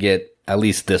I need to get at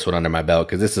least this one under my belt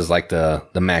because this is like the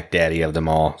Mac Daddy of them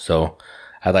all. So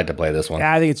I'd like to play this one.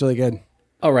 Yeah, I think it's really good.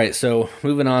 All right, so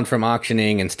moving on from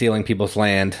auctioning and stealing people's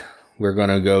land, we're going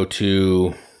to go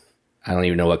to, I don't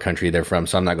even know what country they're from,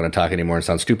 so I'm not going to talk anymore and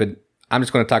sound stupid. I'm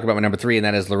just going to talk about my number 3, and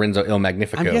that is Lorenzo Il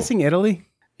Magnifico. I'm guessing Italy?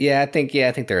 Yeah, I think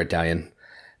they're Italian.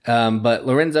 But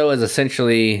Lorenzo is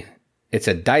essentially, it's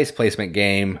a dice placement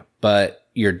game, but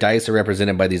your dice are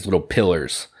represented by these little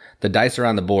pillars. The dice are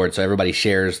on the board, so everybody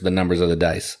shares the numbers of the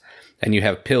dice. And you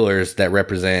have pillars that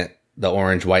represent the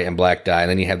orange, white, and black die. And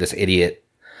then you have this idiot,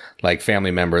 like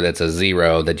family member that's a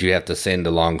 0 that you have to send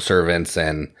along servants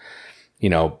and,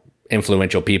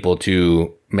 influential people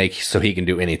to make so he can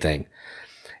do anything.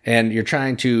 And you're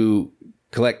trying to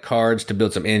collect cards to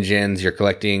build some engines. You're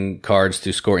collecting cards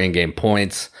to score in-game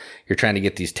points. You're trying to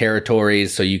get these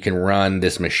territories so you can run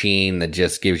this machine that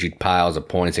just gives you piles of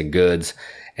points and goods.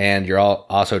 And you're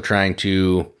also trying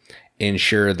to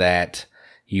ensure that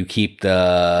you keep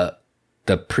the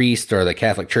priest or the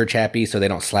Catholic Church happy so they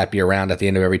don't slap you around at the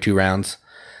end of every 2 rounds.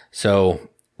 So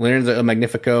Lorenzo Il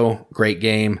Magnifico, great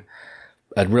game.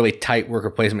 A really tight worker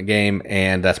placement game,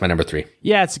 and that's my number 3.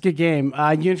 Yeah, it's a good game.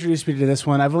 You introduced me to this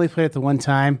one. I've only played it the one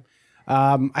time.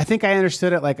 I think I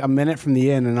understood it like a minute from the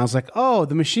end, and I was like, oh,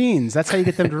 the machines. That's how you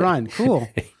get them to run. Cool.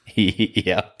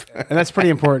 Yep. And that's pretty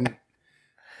important.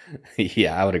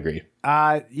 Yeah, I would agree.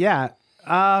 Yeah.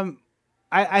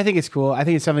 I think it's cool. I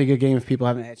think it's definitely a good game. If people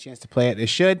haven't had a chance to play it, they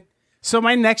should. So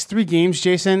my next 3 games,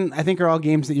 Jason, I think are all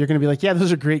games that you're going to be like, yeah,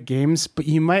 those are great games, but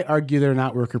you might argue they're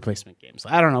not worker placement games.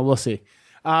 I don't know. We'll see.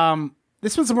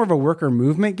 This one's more of a worker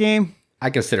movement game. I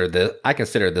consider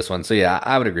this one. So yeah,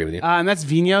 I would agree with you. And that's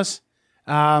Vinhos.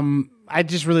 I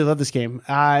just really love this game.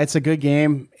 It's a good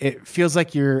game. It feels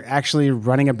like you're actually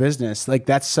running a business. Like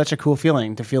that's such a cool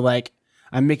feeling to feel like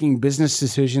I'm making business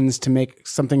decisions to make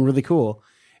something really cool.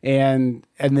 And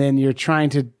then you're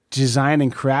trying to design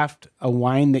and craft a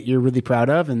wine that you're really proud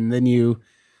of. And then you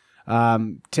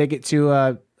take it to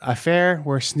a fair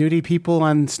where snooty people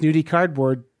on snooty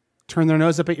cardboard turn their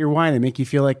nose up at your wine and make you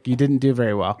feel like you didn't do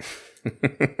very well.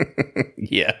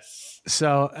 Yes.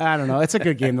 So I don't know. It's a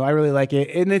good game though. I really like it.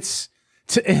 And it's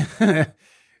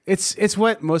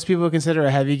what most people consider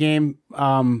a heavy game.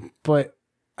 But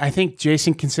I think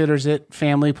Jason considers it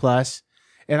family plus.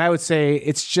 And I would say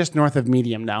it's just north of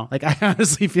medium now. Like I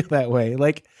honestly feel that way.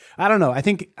 Like, I don't know. I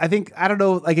think, I don't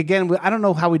know. Like, again, I don't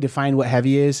know how we define what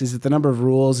heavy is. Is it the number of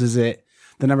rules? Is it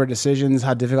the number of decisions,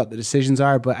 how difficult the decisions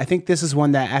are? But I think this is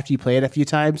one that after you play it a few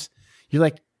times, you're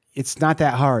like, it's not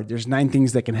that hard. There's 9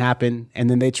 things that can happen. And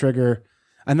then they trigger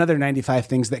another 95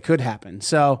 things that could happen.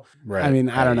 So, right. I mean,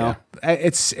 I don't know.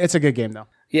 It's a good game though.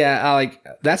 Yeah,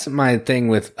 that's my thing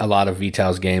with a lot of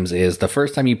Vital's games is the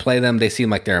first time you play them, they seem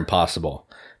like they're impossible.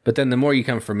 But then the more you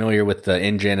become familiar with the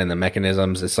engine and the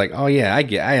mechanisms, it's like, oh yeah,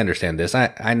 I understand this.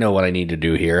 I know what I need to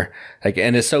do here. Like,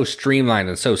 and it's so streamlined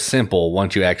and so simple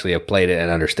once you actually have played it and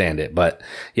understand it. But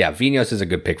yeah, Vinhos is a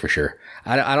good pick for sure.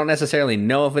 I don't necessarily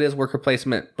know if it is worker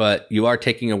placement, but you are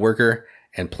taking a worker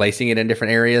and placing it in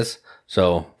different areas.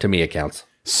 So to me, it counts.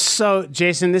 So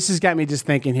Jason, this has got me just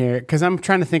thinking here because I'm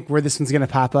trying to think where this one's going to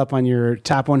pop up on your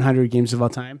top 100 games of all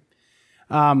time.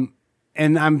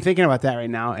 And I'm thinking about that right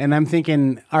now. And I'm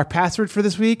thinking our password for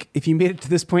this week, if you made it to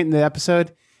this point in the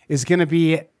episode, is going to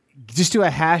be just do a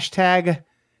hashtag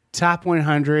top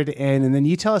 100. And then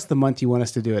you tell us the month you want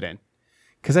us to do it in.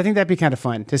 Because I think that'd be kind of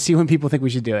fun to see when people think we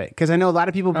should do it. Because I know a lot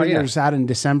of people bring theirs out in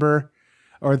December,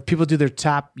 or people do their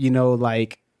top,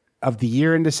 like of the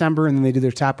year in December, and then they do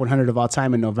their top 100 of all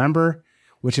time in November.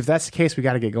 which if that's the case, we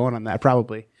got to get going on that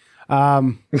probably.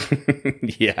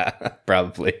 Yeah,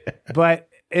 probably. But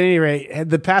at any rate,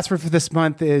 the password for this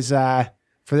month is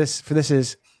for this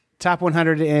is top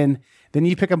 100, and then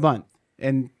you pick a month,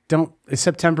 and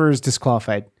September is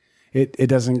disqualified. It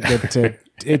doesn't get to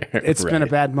it's Right. been a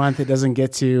bad month. It doesn't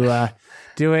get to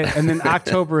do it, and then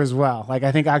October as well. Like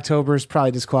I think October is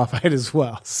probably disqualified as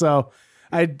well. So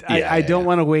I don't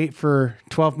want to wait for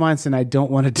 12 months, and I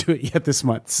don't want to do it yet this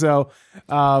month. So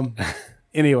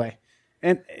anyway,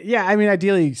 and yeah, I mean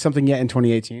ideally something yet in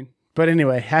 2018. But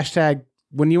anyway, hashtag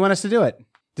when you want us to do it.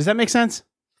 Does that make sense?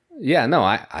 Yeah, no,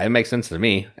 it makes sense to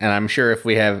me, and I'm sure if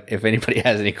anybody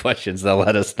has any questions, they'll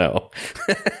let us know.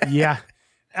 Yeah.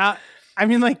 I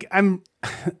mean, like,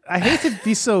 I hate to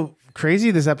be so crazy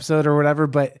this episode or whatever,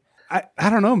 but I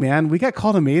don't know, man. We got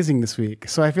called amazing this week.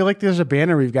 So I feel like there's a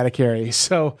banner we've got to carry.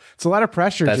 So it's a lot of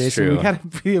pressure, That's Jason. true. We got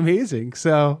to be amazing.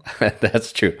 So,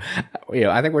 That's true.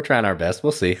 I think we're trying our best.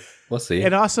 We'll see.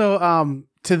 and also,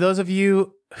 to those of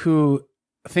you who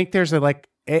think there's a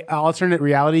alternate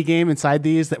reality game inside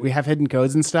these that we have hidden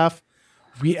codes and stuff,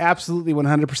 we absolutely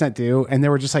 100% do. And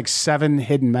there were just like 7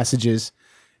 hidden messages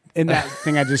in that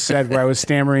thing I just said where I was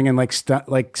stammering and like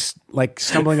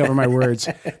stumbling over my words.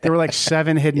 There were like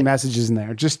 7 hidden messages in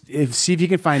there. Just see if you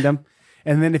can find them.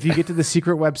 And then if you get to the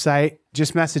secret website,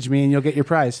 just message me and you'll get your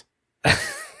prize.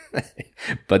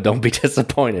 But don't be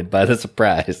disappointed by the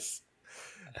surprise.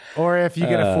 Or if you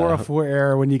get a 404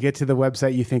 error when you get to the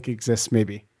website you think exists,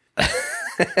 maybe.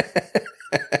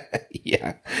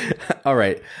 Yeah. All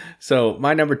right. So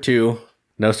my number 2,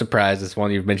 no surprise, it's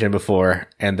one you've mentioned before,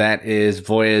 and that is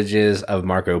Voyages of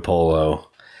Marco Polo.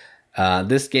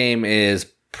 This game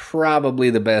is probably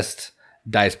the best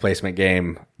dice placement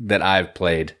game that I've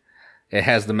played. It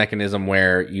has the mechanism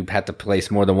where you have to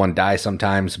place more than one die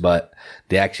sometimes, but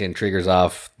the action triggers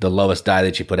off the lowest die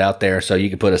that you put out there. So you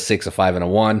can put a 6, a 5, and a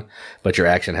 1, but your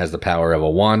action has the power of a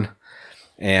 1.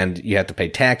 And you have to pay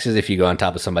taxes if you go on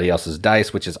top of somebody else's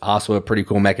dice, which is also a pretty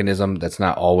cool mechanism that's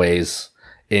not always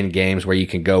in games where you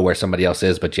can go where somebody else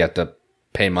is, but you have to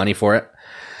pay money for it.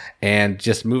 And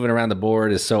just moving around the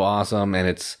board is so awesome, and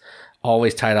it's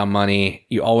always tight on money.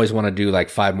 You always want to do like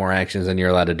 5 more actions than you're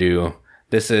allowed to do.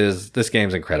 This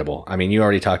game's incredible. I mean, you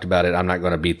already talked about it. I'm not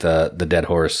going to beat the dead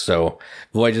horse. So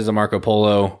Voyages of Marco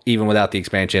Polo, even without the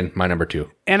expansion, my number 2.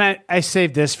 And I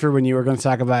saved this for when you were going to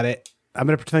talk about it. I'm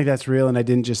going to pretend like that's real, and I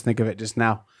didn't just think of it just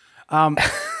now.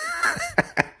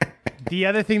 The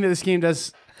other thing that this game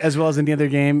does, as well as any other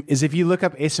game, is if you look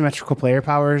up asymmetrical player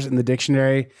powers in the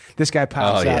dictionary, this guy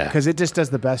pops up because it just does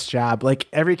the best job. Like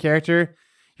every character,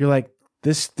 you're like,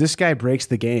 this guy breaks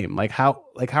the game. Like how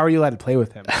are you allowed to play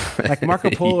with him? Like Marco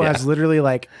Polo has literally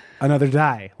like another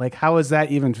die. Like how is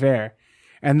that even fair?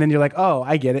 And then you're like, oh,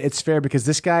 I get it. It's fair because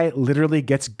this guy literally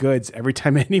gets goods every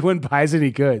time anyone buys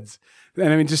any goods.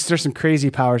 And I mean, just there's some crazy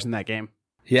powers in that game.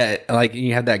 Yeah, like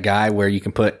you have that guy where you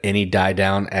can put any die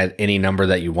down at any number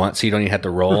that you want, so you don't even have to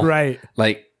roll. Right.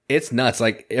 Like it's nuts.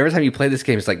 Like every time you play this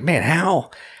game, it's like, man,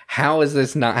 how is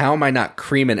this not? How am I not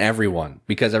creaming everyone?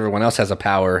 Because everyone else has a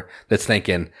power that's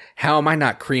thinking, how am I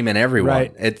not creaming everyone?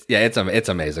 Right. It's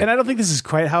amazing. And I don't think this is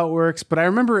quite how it works, but I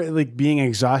remember it like being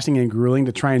exhausting and grueling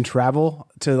to try and travel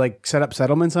to like set up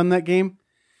settlements on that game.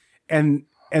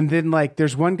 And then like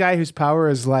there's one guy whose power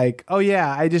is like, oh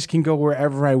yeah, I just can go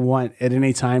wherever I want at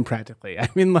any time practically. I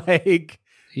mean like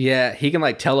yeah, he can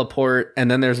like teleport, and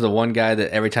then there's the one guy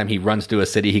that every time he runs through a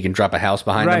city, he can drop a house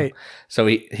behind him. So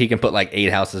he can put like 8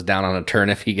 houses down on a turn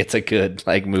if he gets a good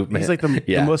like movement. He's like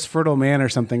the most fertile man or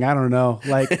something. I don't know.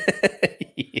 Like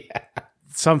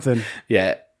something.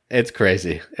 Yeah, it's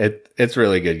crazy. It's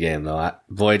really good game though.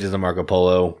 Voyages of Marco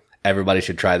Polo. Everybody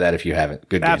should try that if you haven't.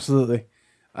 Good game. Absolutely.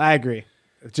 I agree.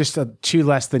 Just 2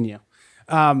 less than you.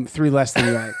 3 less than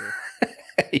you, I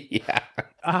agree. Yeah.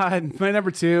 My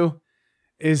number 2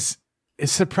 is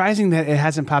surprising that it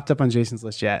hasn't popped up on Jason's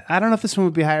list yet. I don't know if this one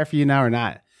would be higher for you now or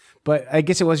not, but I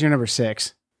guess it was your number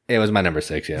 6. It was my number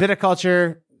 6, yeah.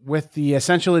 Viticulture with the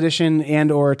Essential Edition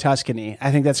and or Tuscany.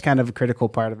 I think that's kind of a critical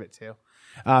part of it too.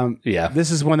 Yeah.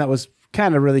 This is one that was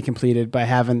kind of really completed by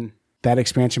having that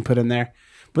expansion put in there.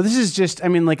 But this is just, I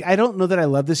mean, like, I don't know that I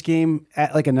love this game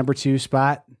at like a number 2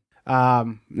 spot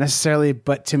necessarily.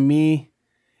 But to me,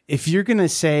 if you're going to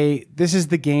say this is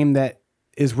the game that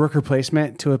is worker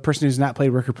placement to a person who's not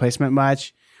played worker placement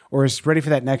much or is ready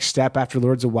for that next step after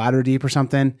Lords of Waterdeep or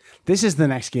something, this is the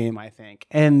next game, I think.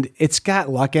 And it's got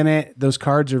luck in it. Those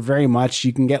cards are very much,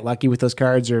 you can get lucky with those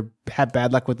cards or have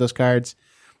bad luck with those cards.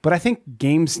 But I think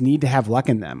games need to have luck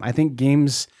in them. I think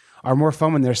games are more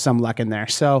fun when there's some luck in there.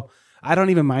 So I don't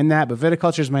even mind that, but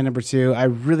Viticulture is my number 2. I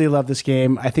really love this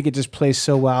game. I think it just plays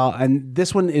so well. And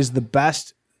this one is the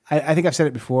best. I think I've said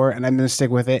it before, and I'm going to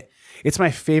stick with it. It's my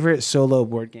favorite solo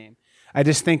board game. I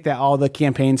just think that all the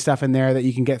campaign stuff in there that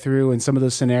you can get through and some of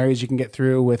those scenarios you can get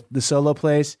through with the solo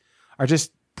plays are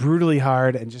just brutally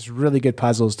hard and just really good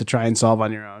puzzles to try and solve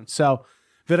on your own. So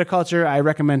Viticulture, I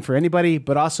recommend for anybody,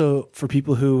 but also for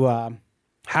people who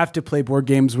have to play board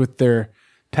games with their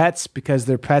pets because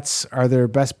their pets are their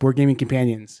best board gaming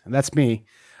companions. And that's me.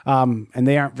 And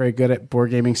they aren't very good at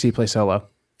board gaming, so you play solo.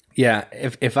 Yeah,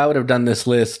 if I would have done this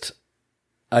list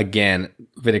again,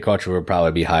 Viticulture would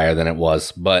probably be higher than it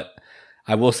was. But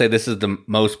I will say this is the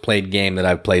most played game that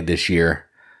I've played this year,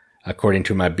 according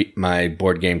to my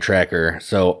board game tracker.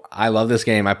 So I love this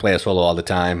game. I play a solo all the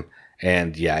time.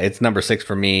 And yeah, it's number 6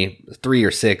 for me. 3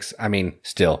 or 6. I mean,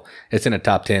 still, it's in a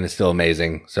top 10. It's still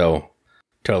amazing. So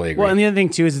totally agree. Well, and the other thing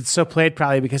too is it's so played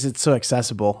probably because it's so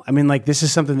accessible. I mean, like this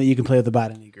is something that you can play with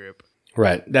about any group.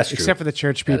 Right. That's true. Except for the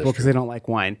church people because they don't like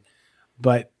wine.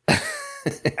 But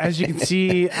as you can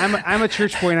see, I'm a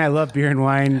church boy and I love beer and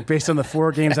wine based on the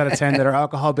 4 games out of 10 that are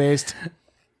alcohol based.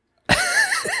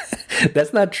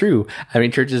 That's not true. I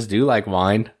mean, churches do like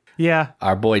wine. Yeah.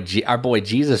 Our boy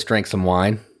Jesus drank some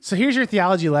wine. So here's your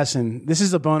theology lesson. This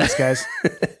is a bonus, guys.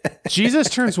 Jesus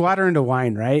turns water into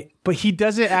wine, right? But he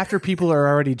does it after people are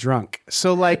already drunk.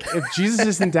 So like if Jesus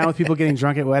isn't down with people getting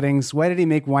drunk at weddings, why did he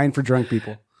make wine for drunk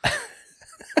people?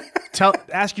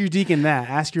 Ask your deacon that.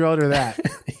 Ask your elder that.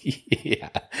 Yeah.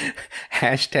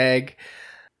 Hashtag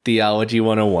Theology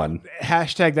 101.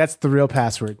 Hashtag that's the real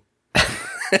password.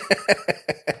 Yeah.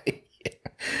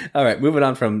 All right, moving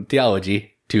on from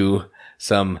theology to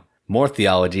some more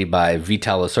theology by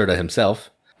Vital Lacerda himself.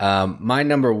 My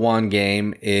number 1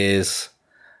 game is,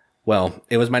 well,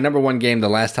 it was my number 1 game the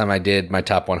last time I did my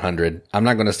top 100. I'm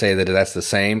not going to say that that's the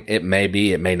same. It may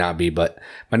be, it may not be, but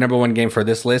my number 1 game for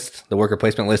this list, the worker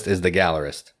placement list, is The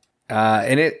Gallerist.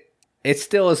 And it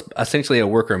still is essentially a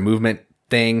worker movement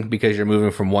thing because you're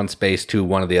moving from one space to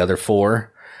one of the other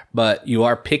 4, but you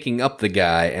are picking up the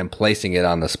guy and placing it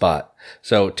on the spot.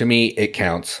 So to me, it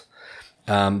counts.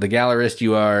 The Gallerist,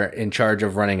 you are in charge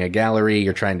of running a gallery.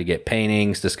 You're trying to get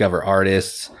paintings, discover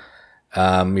artists.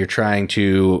 You're trying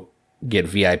to get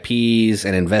VIPs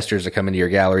and investors to come into your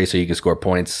gallery so you can score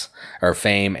points or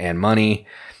fame and money.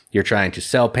 You're trying to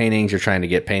sell paintings. You're trying to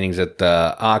get paintings at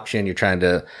the auction. You're trying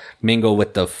to mingle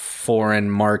with the foreign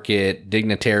market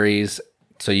dignitaries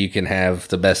so you can have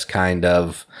the best kind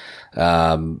of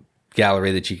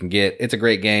gallery that you can get. It's a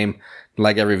great game.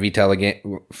 Like every Vital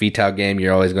game,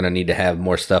 you're always going to need to have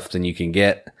more stuff than you can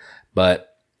get.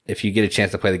 But if you get a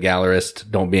chance to play the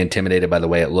Gallerist, don't be intimidated by the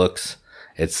way it looks.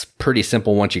 It's pretty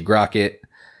simple once you grok it,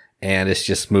 and it's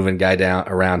just moving guy down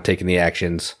around, taking the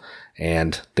actions.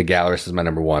 And the Gallerist is my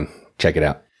number 1. Check it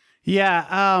out. Yeah,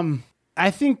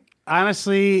 I think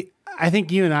honestly,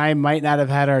 you and I might not have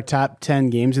had our top 10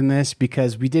 games in this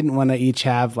because we didn't want to each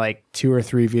have like 2 or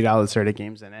 3 Vital Lacerda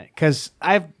games in it. Because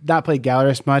I've not played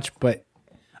Gallerist much, but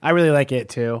I really like it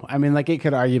too. I mean, like it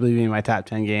could arguably be in my top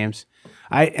 10 games.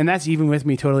 And that's even with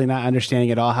me totally not understanding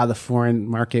at all how the foreign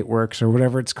market works or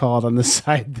whatever it's called on the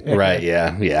side there. Right,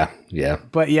 yeah.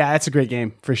 But yeah, it's a great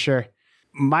game for sure.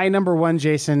 My number 1,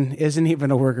 Jason, isn't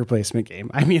even a worker placement game.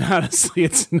 I mean, honestly,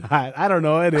 it's not. I don't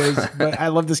know, it is, but I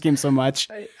love this game so much.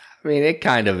 I mean, it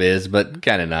kind of is, but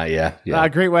kind of not, yeah.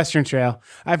 Great Western Trail.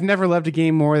 I've never loved a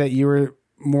game more that you were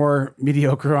more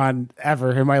mediocre on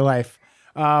ever in my life.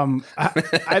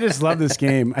 I just love this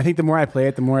game. I think the more I play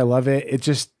it, the more I love it.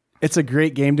 It's a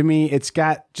great game to me. It's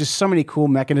got just so many cool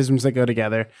mechanisms that go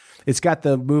together. It's got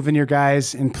the moving your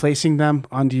guys and placing them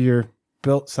onto your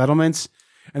built settlements.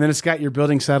 And then it's got your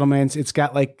building settlements. It's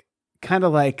got like, kind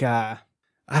of like, I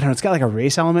don't know, it's got like a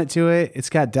race element to it. It's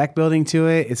got deck building to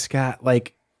it. It's got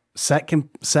like set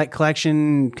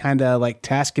collection, kind of like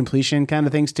task completion kind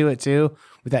of things to it too,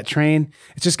 with that train.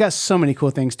 It's just got so many cool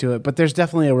things to it, but there's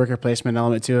definitely a worker placement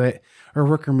element to it, or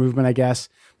worker movement, I guess.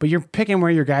 But you're picking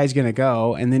where your guy's going to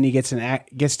go, and then he gets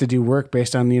to do work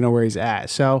based on, where he's at.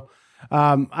 So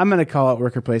I'm going to call it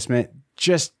worker placement,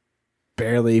 just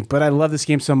barely, but I love this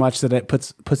game so much that it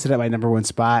puts it at my number 1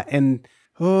 spot. And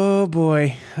oh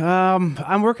boy,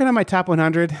 I'm working on my top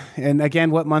 100. And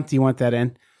again, what month do you want that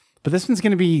in? But this one's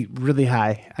going to be really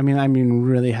high. I mean,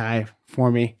 really high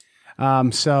for me.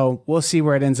 So we'll see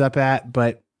where it ends up at,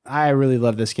 but I really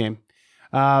love this game.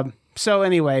 So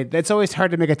anyway, it's always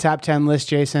hard to make a top 10 list,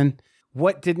 Jason.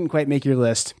 What didn't quite make your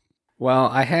list? Well,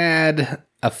 I had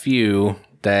a few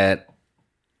that,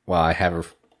 I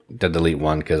have to delete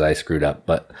one because I screwed up,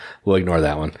 but we'll ignore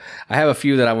that one. I have a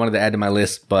few that I wanted to add to my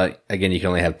list, but again, you can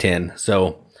only have 10.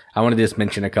 So I want to just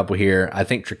mention a couple here. I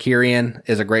think Trickerion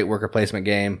is a great worker placement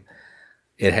game.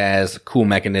 It has cool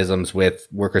mechanisms with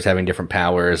workers having different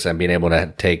powers and being able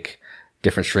to take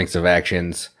different strengths of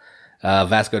actions.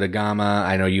 Vasco da Gama,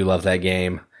 I know you love that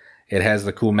game. It has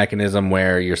the cool mechanism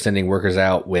where you're sending workers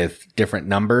out with different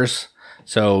numbers.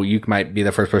 So you might be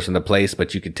the first person to place,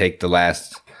 but you could take the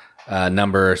last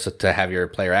number to have your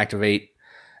player activate.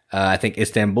 I think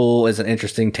Istanbul is an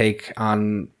interesting take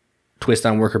on twist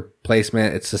on worker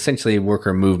placement. It's essentially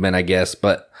worker movement, I guess,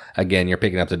 but again, you're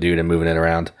picking up the dude and moving it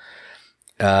around.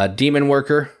 Demon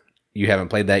Worker, you haven't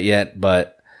played that yet,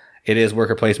 but it is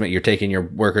worker placement. You're taking your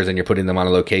workers and you're putting them on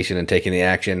a location and taking the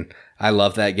action. I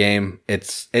love that game.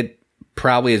 It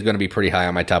probably is going to be pretty high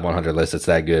on my top 100 list. It's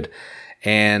that good.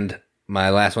 And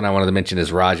my last one I wanted to mention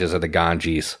is Rajas of the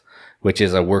Ganges, which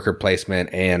is a worker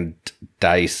placement and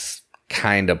dice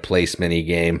kind of placement-y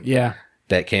game. Yeah.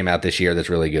 That came out this year that's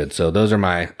really good. So those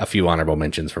are a few honorable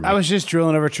mentions for me. I was just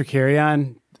drilling over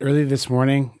Trickerion early this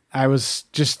morning. I was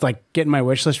just like getting my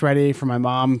wish list ready for my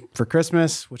mom for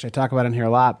Christmas, which I talk about in here a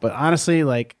lot. But honestly,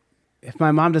 like if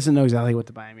my mom doesn't know exactly what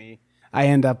to buy me, I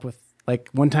end up with like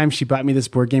one time she bought me this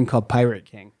board game called Pirate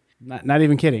King. Not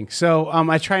even kidding. So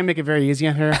I try and make it very easy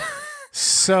on her.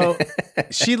 So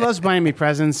she loves buying me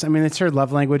presents. I mean, it's her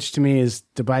love language to me is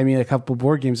to buy me a couple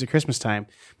board games at Christmas time.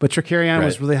 But Trickerion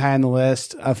was really high on the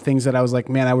list of things that I was like,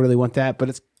 man, I really want that. But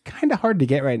it's kind of hard to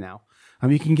get right now.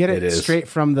 You can get it straight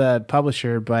from the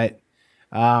publisher, but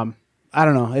I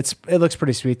don't know. It looks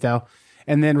pretty sweet though.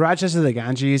 And then Rajas of the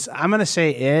Ganges, I'm going to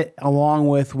say it along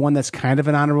with one that's kind of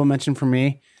an honorable mention for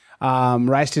me.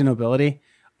 Rise to Nobility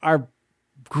are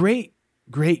great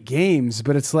games,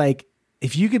 but it's like,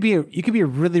 if you could be a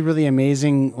really, really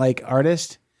amazing like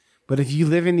artist, but if you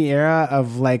live in the era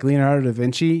of like Leonardo da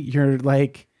Vinci,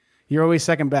 you're always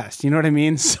second best. You know what I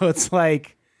mean? So it's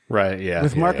like, right, yeah.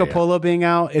 With Marco Polo being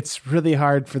out, it's really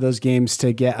hard for those games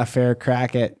to get a fair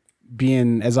crack at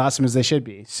being as awesome as they should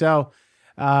be. So,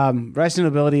 Rise to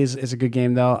Nobility is a good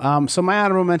game though. So my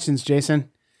honorable mentions, Jason,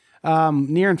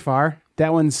 Near and Far.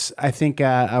 That one's I think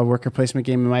a worker placement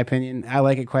game in my opinion. I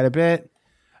like it quite a bit.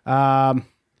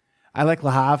 I like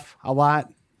Le Havre a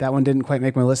lot. That one didn't quite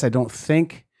make my list, I don't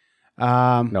think.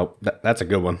 Nope, that's a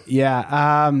good one.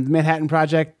 Yeah, the Manhattan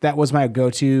Project, that was my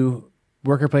go-to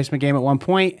worker placement game at one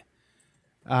point.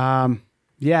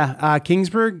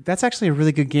 Kingsburg, that's actually a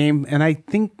really good game, and I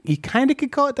think you kind of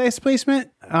could call it dice placement.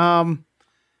 I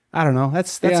don't know.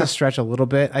 That's a stretch a little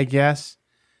bit, I guess.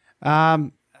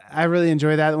 I really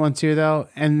enjoy that one too, though.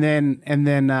 And then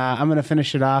I'm going to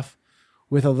finish it off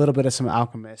with a little bit of some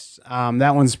Alchemists.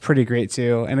 That one's pretty great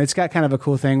too. And it's got kind of a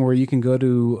cool thing where you can go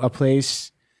to a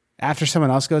place after someone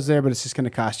else goes there, but it's just going to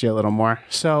cost you a little more.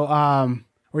 So,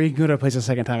 or you can go to a place a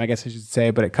second time, I guess I should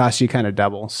say, but it costs you kind of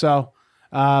double. So,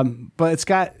 but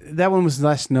that one was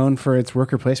less known for its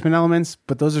worker placement elements,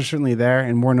 but those are certainly there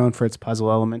and more known for its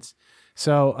puzzle elements.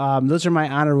 So, those are my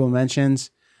honorable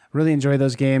mentions. Really enjoy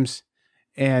those games.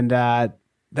 And,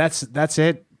 that's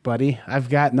it, buddy. I've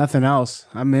got nothing else.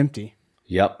 I'm empty.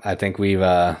 Yep, I think we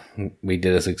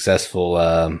did a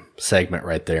successful segment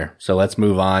right there. So let's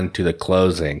move on to the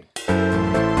closing.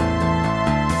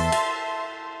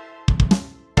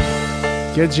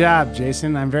 Good job,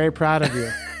 Jason. I'm very proud of you.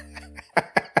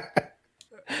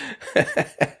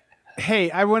 Hey,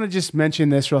 I want to just mention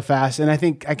this real fast, and I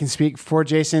think I can speak for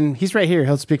Jason. He's right here.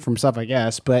 He'll speak for himself, I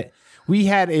guess. But we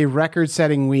had a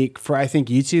record-setting week for, I think,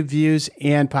 YouTube views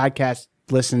and podcast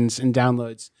listens and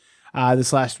downloads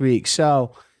this last week.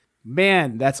 So,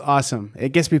 man, that's awesome.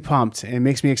 It gets me pumped and it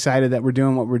makes me excited that we're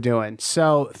doing what we're doing.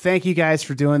 So thank you guys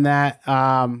for doing that.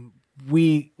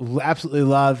 We absolutely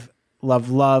love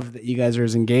that you guys are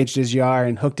as engaged as you are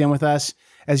and hooked in with us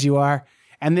as you are.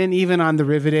 And then even on the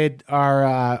Riveted,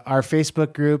 our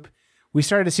Facebook group, we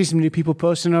started to see some new people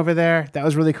posting over there. That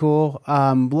was really cool.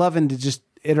 Loving to just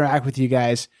interact with you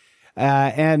guys.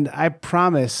 And I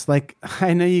promise, like,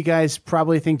 I know you guys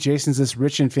probably think Jason's this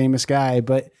rich and famous guy,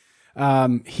 but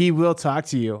he will talk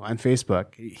to you on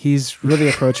Facebook. He's really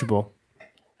approachable.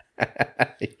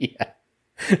 Yeah.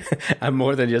 I'm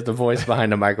more than just a voice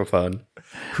behind a microphone.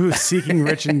 Who's seeking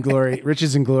riches and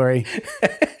glory.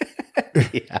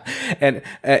 Yeah. And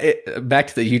back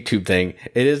to the YouTube thing,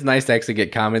 it is nice to actually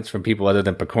get comments from people other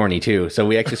than Picorni, too. So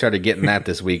we actually started getting that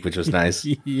this week, which was nice.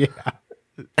 Yeah.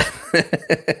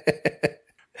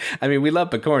 I mean, we love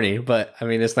Picorni, but I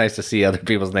mean, it's nice to see other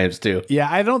people's names too.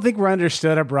 Yeah, I don't think we're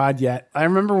understood abroad yet. I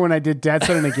remember when I did Dad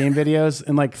Son in a Game videos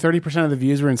and like 30% of the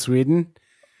views were in Sweden.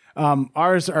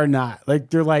 Ours are not. Like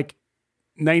they're like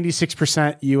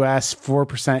 96% US,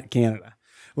 4% Canada.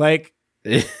 Like,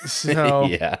 so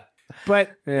Yeah.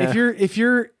 But if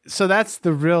you're so that's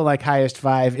the real like highest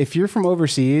five. If you're from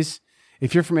overseas,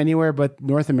 if you're from anywhere but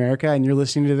North America and you're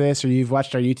listening to this or you've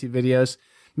watched our YouTube videos,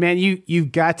 man,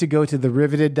 you've got to go to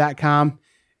theriveted.com,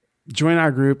 join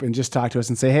our group and just talk to us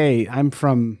and say, hey, I'm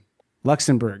from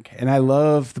Luxembourg and I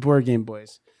love the Board Game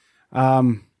Boys.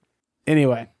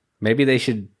 Anyway. Maybe they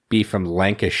should be from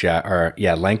Lancashire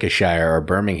or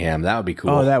Birmingham. That would be cool.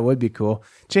 Oh, that would be cool.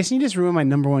 Jason, you just ruined my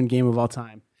number one game of all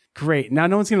time. Great. Now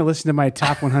no one's going to listen to my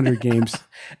top 100 games.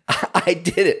 I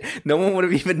did it. No one would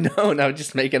have even known. I was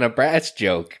just making a Bratz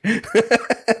joke.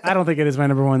 I don't think it is my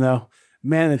number one, though.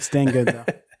 Man, it's dang good, though.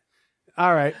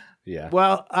 All right. Yeah.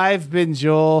 Well, I've been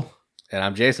Joel. And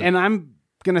I'm Jason. And I'm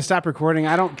going to stop recording.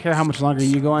 I don't care how much longer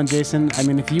you go on, Jason. I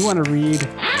mean, if you want to read,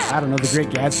 I don't know, The Great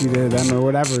Gatsby to them or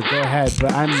whatever, go ahead.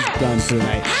 But I'm done for the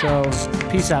night. So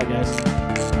peace out, guys.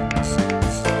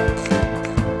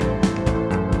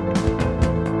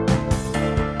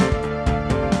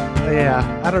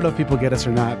 Yeah, I don't know if people get us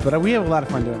or not, but we have a lot of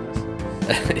fun doing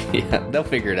this. Yeah, they'll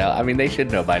figure it out. I mean, they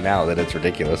should know by now that it's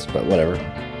ridiculous, but whatever.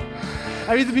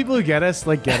 I mean, the people who get us,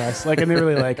 and they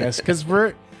really like us, because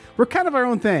we're kind of our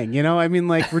own thing, you know? I mean,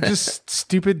 like, we're just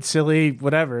stupid, silly,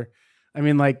 whatever. I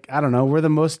mean, like, I don't know. We're the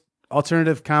most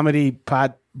alternative comedy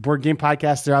board game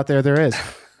podcast out there is.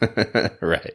 Right.